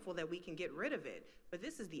 I'm hopeful that we can get rid of it, but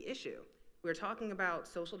this is the issue. We're talking about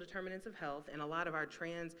social determinants of health, and a lot of our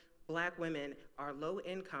trans Black women are low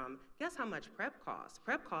income. Guess how much PrEP costs?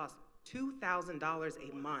 PrEP costs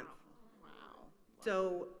 $2,000 a month.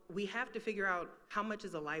 So we have to figure out how much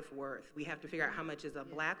is a life worth. We have to figure out how much is a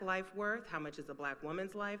Black life worth, how much is a Black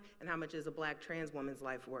woman's life, and how much is a Black trans woman's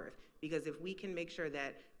life worth. Because if we can make sure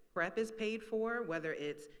that PrEP is paid for, whether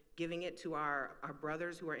it's giving it to our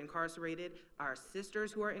brothers who are incarcerated, our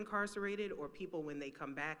sisters who are incarcerated, or people when they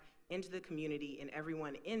come back into the community, and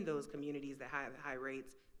everyone in those communities that have high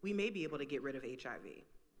rates, we may be able to get rid of HIV.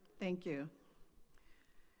 Thank you.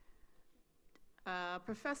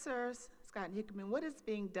 Professor Scott Hickman, what is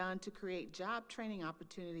being done to create job training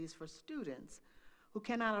opportunities for students who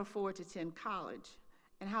cannot afford to attend college?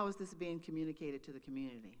 And how is this being communicated to the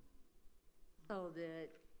community? So the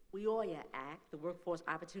VUU Act, the Workforce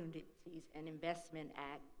Opportunities and Investment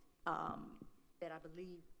Act, that I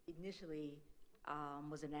believe initially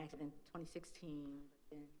was enacted in 2016,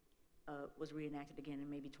 then was reenacted again in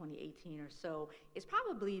maybe 2018 or so, is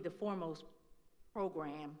probably the foremost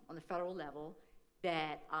program on the federal level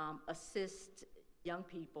that assists young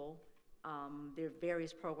people. There are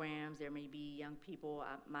various programs. There may be young people.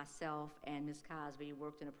 Myself and Ms. Cosby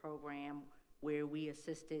worked in a program where we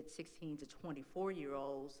assisted 16 to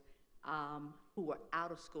 24-year-olds who were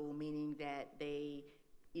out of school, meaning that they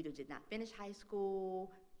either did not finish high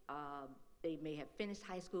school, they may have finished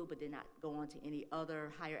high school but did not go on to any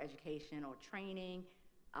other higher education or training.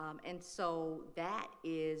 And so that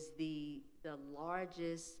is the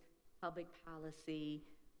largest public policy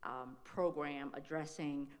program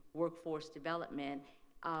addressing workforce development.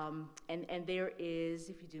 And there is,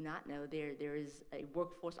 if you do not know, there is a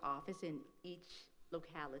workforce office in each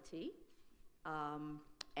locality.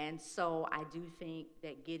 And so I do think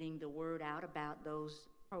that getting the word out about those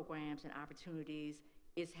programs and opportunities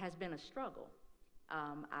has been a struggle.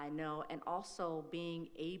 I know, and also being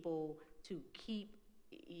able to keep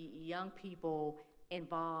young people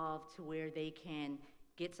involved to where they can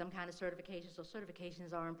get some kind of certification. So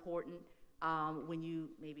certifications are important when you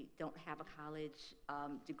maybe don't have a college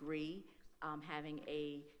degree. Having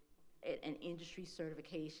an industry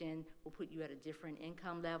certification will put you at a different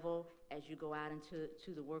income level as you go out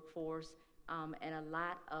into the workforce. And a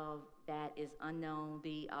lot of that is unknown.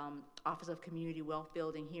 The Office of Community Wealth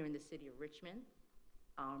Building here in the city of Richmond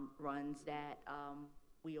runs that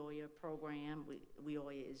VUU program.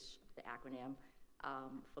 VUU is the acronym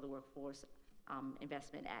for the Workforce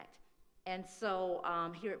Investment Act. And so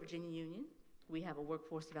here at Virginia Union, we have a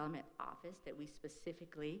workforce development office that we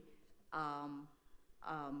specifically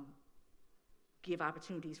give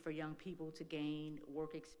opportunities for young people to gain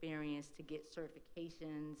work experience, to get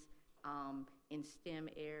certifications in STEM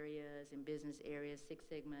areas, in business areas, Six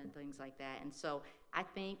Sigma and things like that. And so I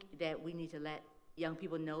think that we need to let young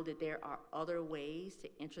people know that there are other ways to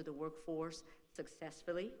enter the workforce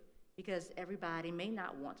successfully, because everybody may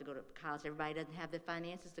not want to go to college. Everybody doesn't have the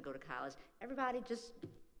finances to go to college. Everybody just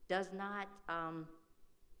does not,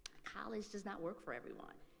 college does not work for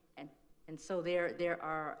everyone. And so there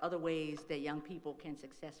are other ways that young people can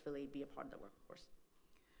successfully be a part of the workforce.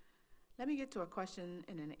 Let me get to a question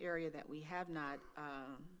in an area that we have not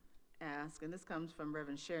asked, and this comes from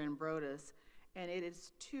Reverend Sharon Brodus, and it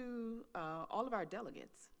is to all of our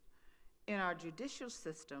delegates. In our judicial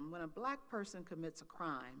system, when a Black person commits a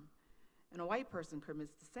crime and a white person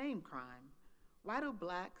commits the same crime, why do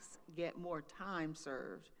Blacks get more time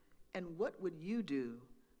served, and what would you do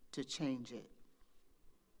to change it?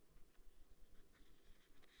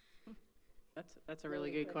 That's a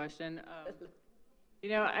really good question. You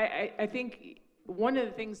know, I think one of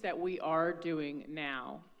the things that we are doing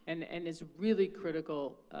now, and is really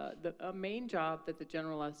critical, a main job that the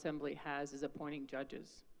General Assembly has is appointing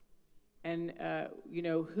judges. And, you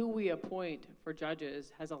know, who we appoint for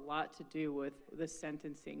judges has a lot to do with the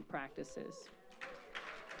sentencing practices.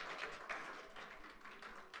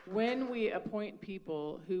 When we appoint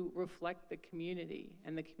people who reflect the community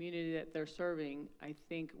and the community that they're serving, I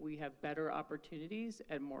think we have better opportunities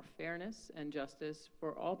and more fairness and justice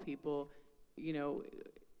for all people. You know,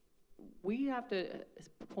 we have to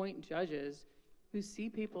appoint judges who see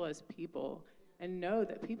people as people and know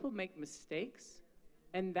that people make mistakes,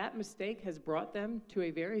 and that mistake has brought them to a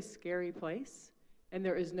very scary place. And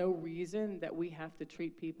there is no reason that we have to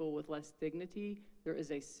treat people with less dignity. There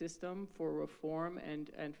is a system for reform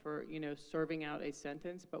and for, you know, serving out a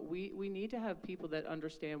sentence, but we need to have people that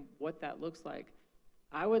understand what that looks like.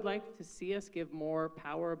 I would like to see us give more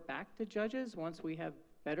power back to judges once we have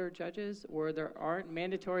better judges, or there aren't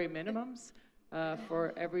mandatory minimums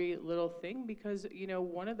for every little thing, because, you know,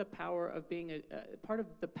 one of the power of being part of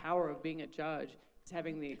the power of being a judge is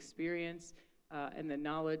having the experience and the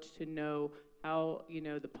knowledge to know how, you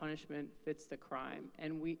know, the punishment fits the crime.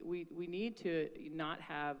 And we need to not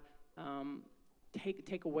have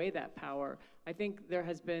take away that power. I think there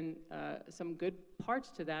has been some good parts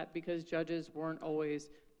to that because judges weren't always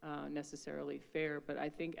necessarily fair, but I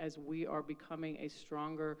think as we are becoming a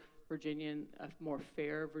stronger Virginian, a more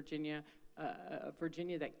fair Virginia, a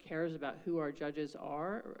Virginia that cares about who our judges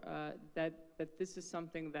are, that this is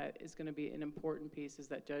something that is going to be an important piece, is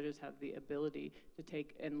that judges have the ability to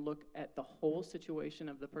take and look at the whole situation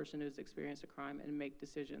of the person who's experienced a crime and make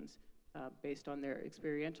decisions based on their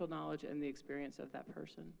experiential knowledge and the experience of that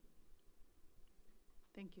person.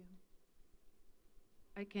 Thank you.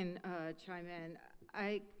 I can chime in.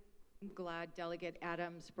 I'm glad Delegate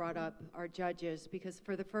Adams brought up our judges, because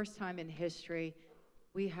for the first time in history,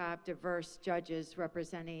 we have diverse judges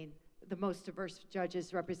representing, the most diverse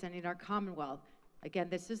judges representing our Commonwealth. Again,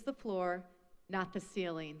 this is the floor, not the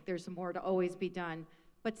ceiling. There's more to always be done.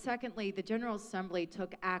 But secondly, the General Assembly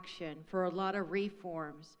took action for a lot of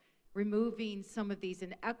reforms, removing some of these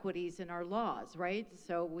inequities in our laws, right?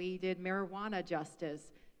 So we did marijuana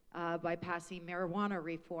justice by passing marijuana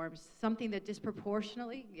reforms, something that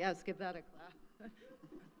disproportionately, yes, give that a clap.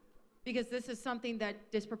 Because this is something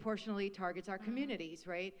that disproportionately targets our communities,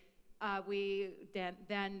 right? We then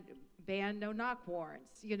banned no-knock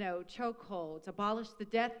warrants, chokeholds, abolished the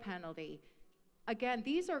death penalty. Again,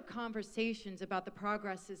 these are conversations about the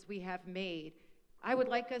progresses we have made. I would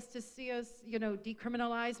like us to see us,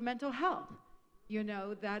 decriminalize mental health.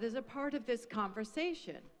 That is a part of this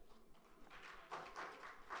conversation.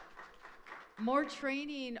 More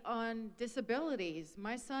training on disabilities.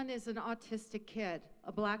 My son is an autistic kid,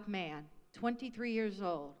 a black man, 23 years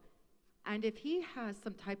old. And if he has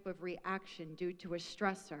some type of reaction due to a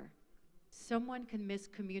stressor, someone can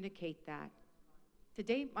miscommunicate that.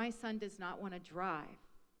 Today, my son does not want to drive.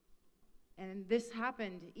 And this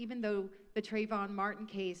happened even though the Trayvon Martin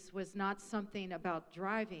case was not something about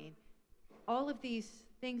driving. All of these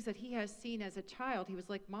things that he has seen as a child, he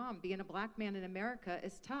was like, Mom, being a black man in America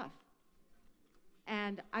is tough.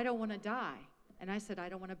 And I don't want to die. And I said, I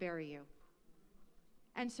don't want to bury you.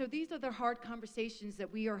 And so these are the hard conversations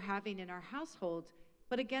that we are having in our households.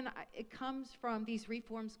 But again, it comes from these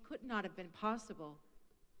reforms could not have been possible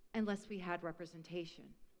unless we had representation.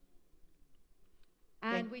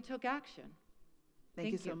 And we took action.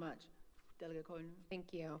 Thank you so much. Delegate Coyne.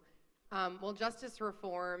 Thank you. Well, justice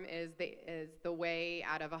reform is the way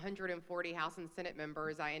out of 140 House and Senate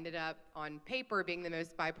members. I ended up on paper being the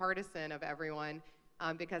most bipartisan of everyone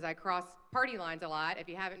because I cross party lines a lot. If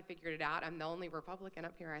you haven't figured it out, I'm the only Republican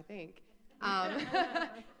up here, I think. But,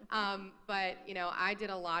 I did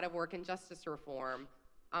a lot of work in justice reform.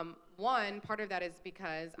 One, part of that is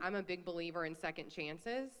because I'm a big believer in second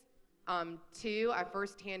chances. Two, I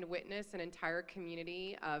firsthand witnessed an entire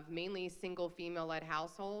community of mainly single female-led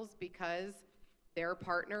households because their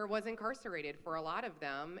partner was incarcerated for a lot of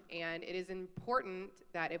them. And it is important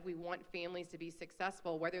that if we want families to be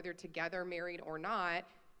successful, whether they're together, married, or not,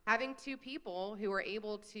 having two people who are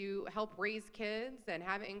able to help raise kids and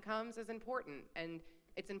have incomes is important. And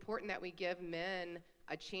it's important that we give men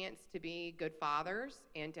a chance to be good fathers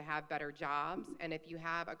and to have better jobs. And if you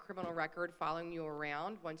have a criminal record following you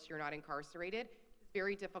around once you're not incarcerated, it's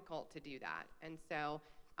very difficult to do that. And so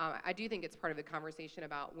I do think it's part of the conversation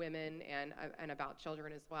about women and about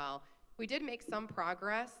children as well. We did make some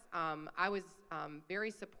progress. I was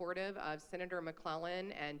very supportive of Senator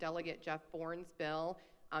McClellan and Delegate Jeff Bourne's bill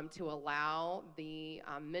to allow the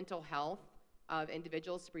mental health of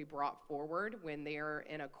individuals to be brought forward when they're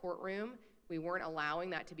in a courtroom. We weren't allowing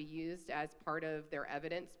that to be used as part of their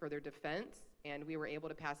evidence for their defense, and we were able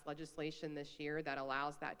to pass legislation this year that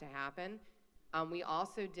allows that to happen. We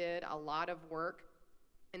also did a lot of work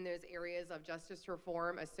in those areas of justice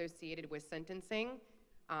reform associated with sentencing,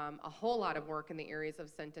 a whole lot of work in the areas of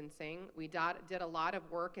sentencing. We did a lot of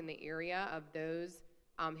work in the area of those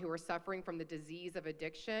who are suffering from the disease of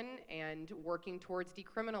addiction and working towards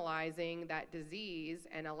decriminalizing that disease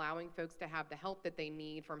and allowing folks to have the help that they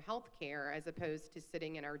need from health care as opposed to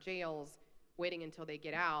sitting in our jails waiting until they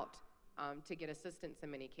get out to get assistance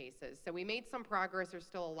in many cases. So we made some progress. There's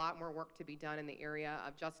still a lot more work to be done in the area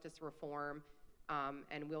of justice reform,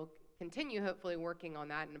 and we'll continue hopefully working on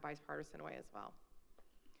that in a bipartisan way as well.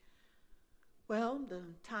 Well, the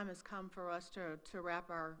time has come for us to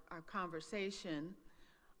wrap our conversation.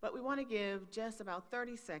 But we want to give just about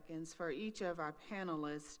 30 seconds for each of our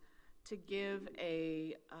panelists to give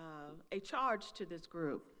a charge to this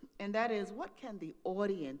group, and that is, what can the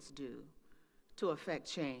audience do to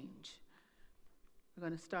affect change? We're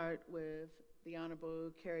going to start with the Honorable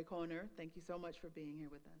Carrie Corner. Thank you so much for being here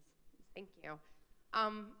with us. Thank you.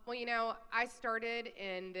 Well, I started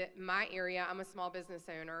in my area. I'm a small business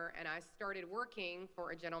owner, and I started working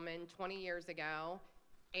for a gentleman 20 years ago,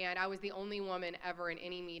 and I was the only woman ever in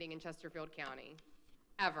any meeting in Chesterfield County,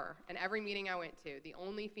 ever. And every meeting I went to, the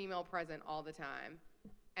only female present all the time.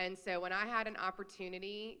 And so when I had an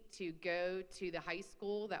opportunity to go to the high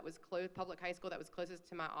school that was public high school that was closest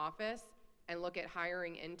to my office and look at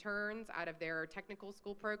hiring interns out of their technical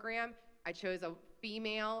school program, I chose a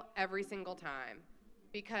female every single time.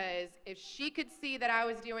 Because if she could see that I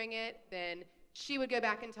was doing it, then she would go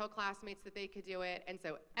back and tell classmates that they could do it. And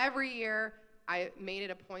so every year, I made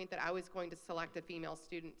it a point that I was going to select a female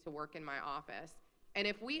student to work in my office. And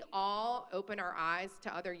if we all open our eyes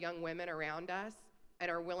to other young women around us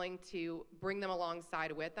and are willing to bring them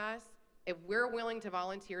alongside with us, if we're willing to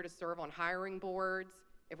volunteer to serve on hiring boards,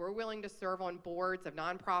 if we're willing to serve on boards of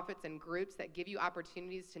nonprofits and groups that give you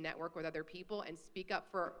opportunities to network with other people and speak up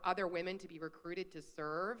for other women to be recruited to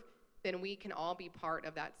serve, then we can all be part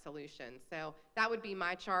of that solution. So that would be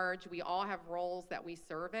my charge. We all have roles that we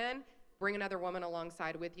serve in. Bring another woman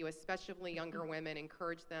alongside with you, especially younger women.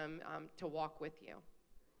 Encourage them to walk with you.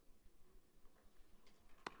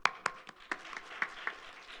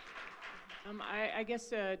 I guess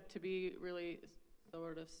to be really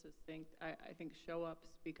sort of succinct, I think show up,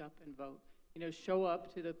 speak up, and vote. Show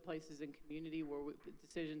up to the places in community where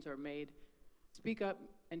decisions are made. Speak up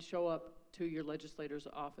and show up to your legislator's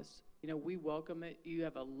office. We welcome it. You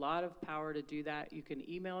have a lot of power to do that. You can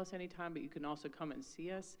email us anytime, but you can also come and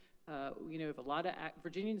see us. If a lot of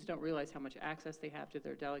Virginians don't realize how much access they have to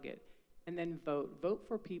their delegate. And then vote. Vote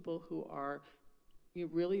for people who are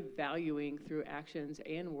really valuing through actions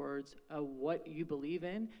and words what you believe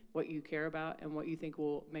in, what you care about, and what you think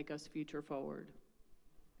will make us future forward.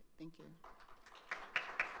 Thank you.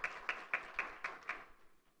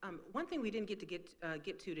 One thing we didn't get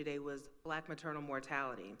to today was Black maternal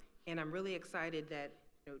mortality, and I'm really excited that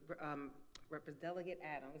Delegate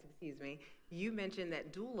Adams, you mentioned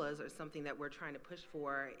that doulas are something that we're trying to push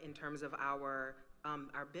for in terms of our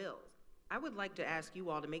bills. I would like to ask you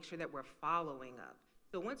all to make sure that we're following up.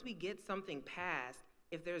 So once we get something passed,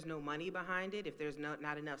 if there's no money behind it, if there's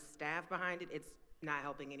not enough staff behind it, it's not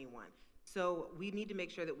helping anyone. So we need to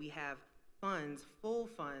make sure that we have funds, full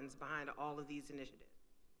funds, behind all of these initiatives.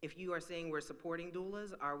 If you are saying we're supporting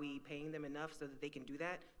doulas, are we paying them enough so that they can do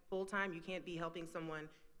that full time? You can't be helping someone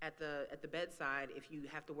at the bedside if you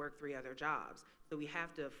have to work 3 other jobs. So we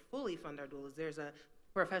have to fully fund our doulas. There's a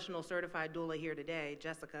professional certified doula here today,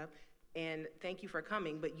 Jessica, and thank you for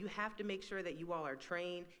coming, but you have to make sure that you all are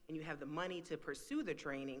trained and you have the money to pursue the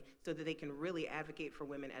training so that they can really advocate for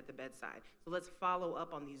women at the bedside. So let's follow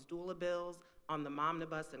up on these doula bills, on the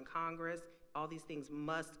Momnibus in Congress. All these things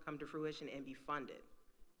must come to fruition and be funded.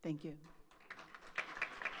 Thank you.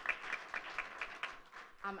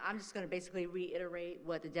 I'm just going to basically reiterate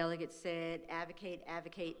what the delegate said. Advocate,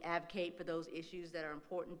 advocate, advocate for those issues that are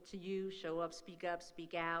important to you. Show up, speak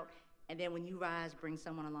out. And then when you rise, bring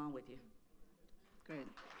someone along with you. Great.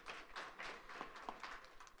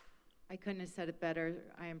 I couldn't have said it better.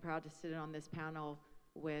 I am proud to sit on this panel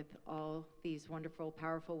with all these wonderful,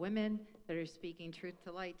 powerful women that are speaking truth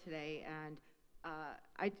to light today. And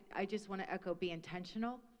I just want to echo, be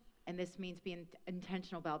intentional. And this means being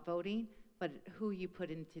intentional about voting, but who you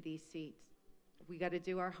put into these seats. We got to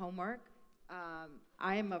do our homework.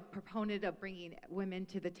 I am a proponent of bringing women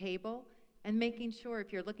to the table and making sure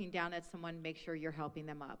if you're looking down at someone, make sure you're helping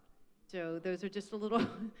them up. So those are just a little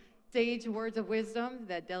sage words of wisdom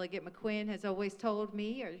that Delegate McQuinn has always told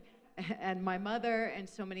me, and my mother and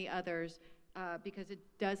so many others, because it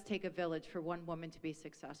does take a village for one woman to be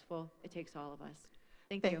successful. It takes all of us.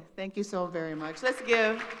 Thank you. Thank you so very much. Let's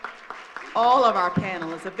give all of our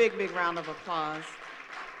panelists a big, big round of applause.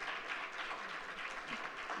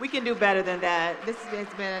 We can do better than that. This has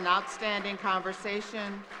been an outstanding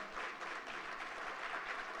conversation.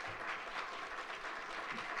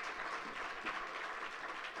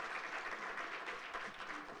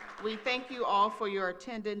 We thank you all for your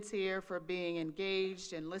attendance here, for being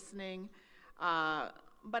engaged and listening.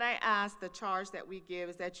 But I ask, the charge that we give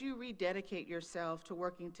is that you rededicate yourself to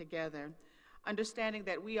working together, understanding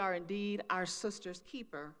that we are indeed our sister's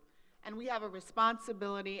keeper, and we have a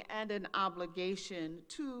responsibility and an obligation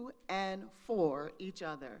to and for each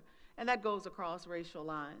other, and that goes across racial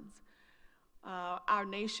lines. Our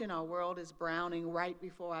nation, our world is browning right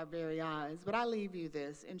before our very eyes, but I leave you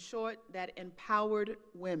this. In short, that empowered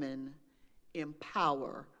women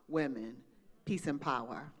empower women. Peace and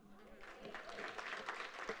power.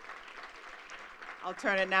 I'll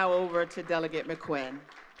turn it now over to Delegate McQuinn.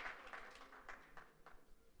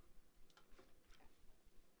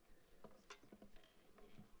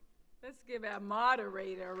 Let's give our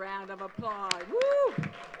moderator a round of applause. Woo!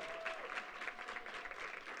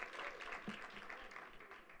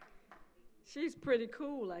 She's pretty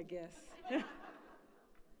cool, I guess.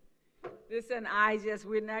 Listen,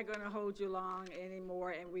 we're not going to hold you long anymore,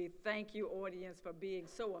 and we thank you, audience, for being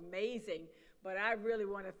so amazing. But I really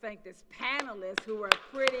want to thank this panelists who were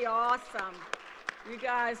pretty awesome. You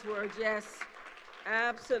guys were just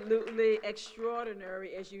absolutely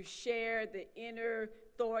extraordinary as you shared the inner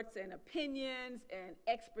thoughts and opinions and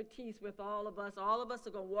expertise with all of us. All of us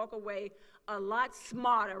are going to walk away a lot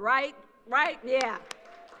smarter, right? Right? Yeah.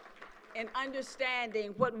 And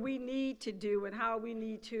understanding what we need to do and how we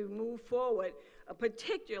need to move forward,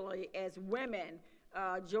 particularly as women,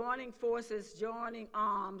 joining forces, joining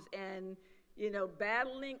arms, and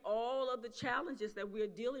battling all of the challenges that we're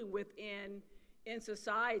dealing with in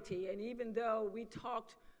society. And even though we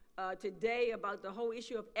talked today about the whole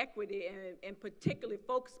issue of equity and particularly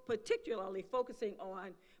focusing on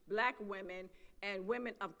Black women and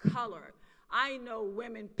women of color, I know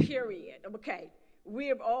women, period. Okay. We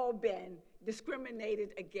have all been discriminated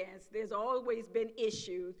against. There's always been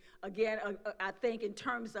issues. Again, I think in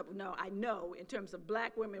terms of, in terms of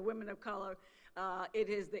Black women, women of color,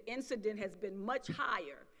 the incident has been much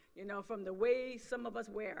higher, from the way some of us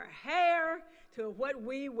wear our hair to what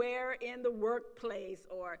we wear in the workplace.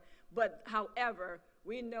 But however,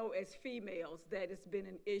 we know as females that it's been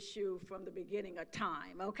an issue from the beginning of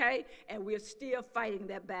time, okay? And we're still fighting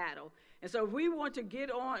that battle. And so if we want to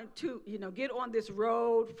get on this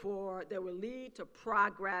road that will lead to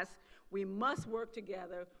progress, we must work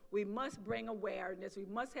together. We must bring awareness. We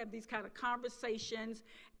must have these kind of conversations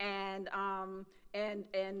and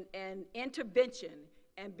intervention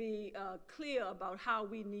and be clear about how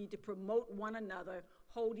we need to promote one another,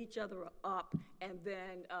 hold each other up, and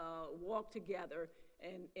then walk together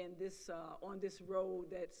on this road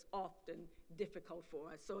that's often difficult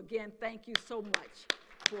for us. So again, thank you so much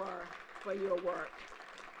for your work.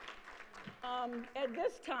 At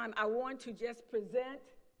this time, I want to just present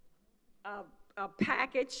a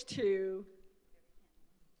package to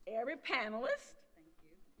every panelist. Thank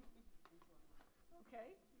you. Okay.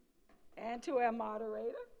 And to our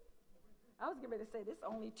moderator. I was getting ready to say there's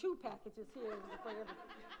only 2 packages here for every.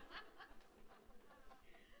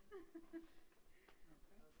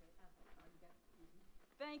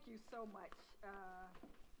 Thank you so much,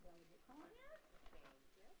 Delegate Conyers.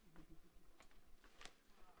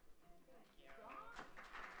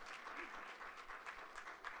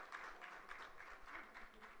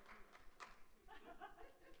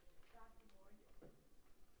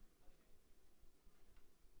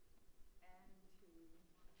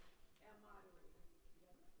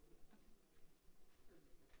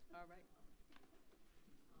 All right.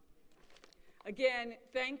 Again,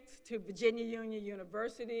 thanks to Virginia Union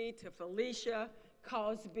University, to Felicia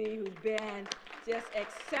Cosby, who's been just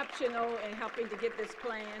exceptional in helping to get this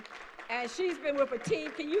plan. And she's been with a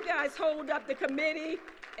team. Can you guys hold up the committee,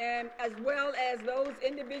 and as well as those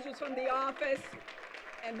individuals from the office?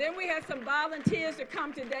 And then we have some volunteers to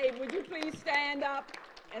come today. Would you please stand up?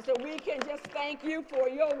 And so we can just thank you for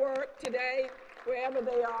your work today, wherever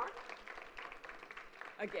they are.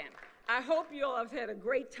 Again, I hope you all have had a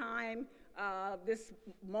great time, this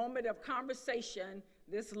moment of conversation,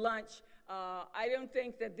 this lunch. I don't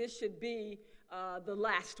think that this should be the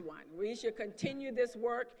last one. We should continue this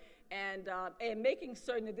work and making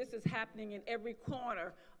certain that this is happening in every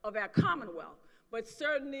corner of our Commonwealth. But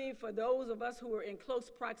certainly for those of us who are in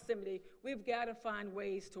close proximity, we've got to find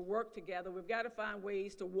ways to work together. We've got to find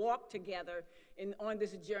ways to walk together on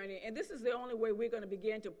this journey. And this is the only way we're going to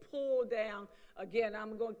begin to pull down, again,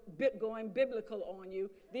 I'm going biblical on you,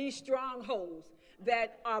 these strongholds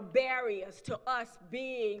that are barriers to us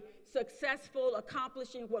being successful,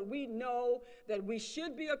 accomplishing what we know that we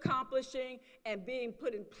should be accomplishing, and being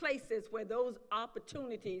put in places where those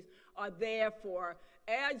opportunities are there for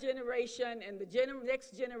our generation and the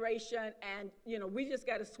next generation. And we just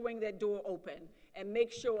got to swing that door open and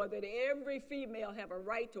make sure that every female have a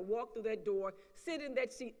right to walk through that door, sit in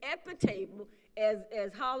that seat at the table, as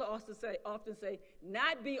Hala often say,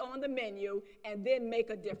 not be on the menu, and then make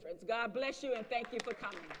a difference. God bless you, and thank you for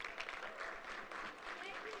coming.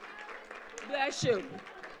 Bless you.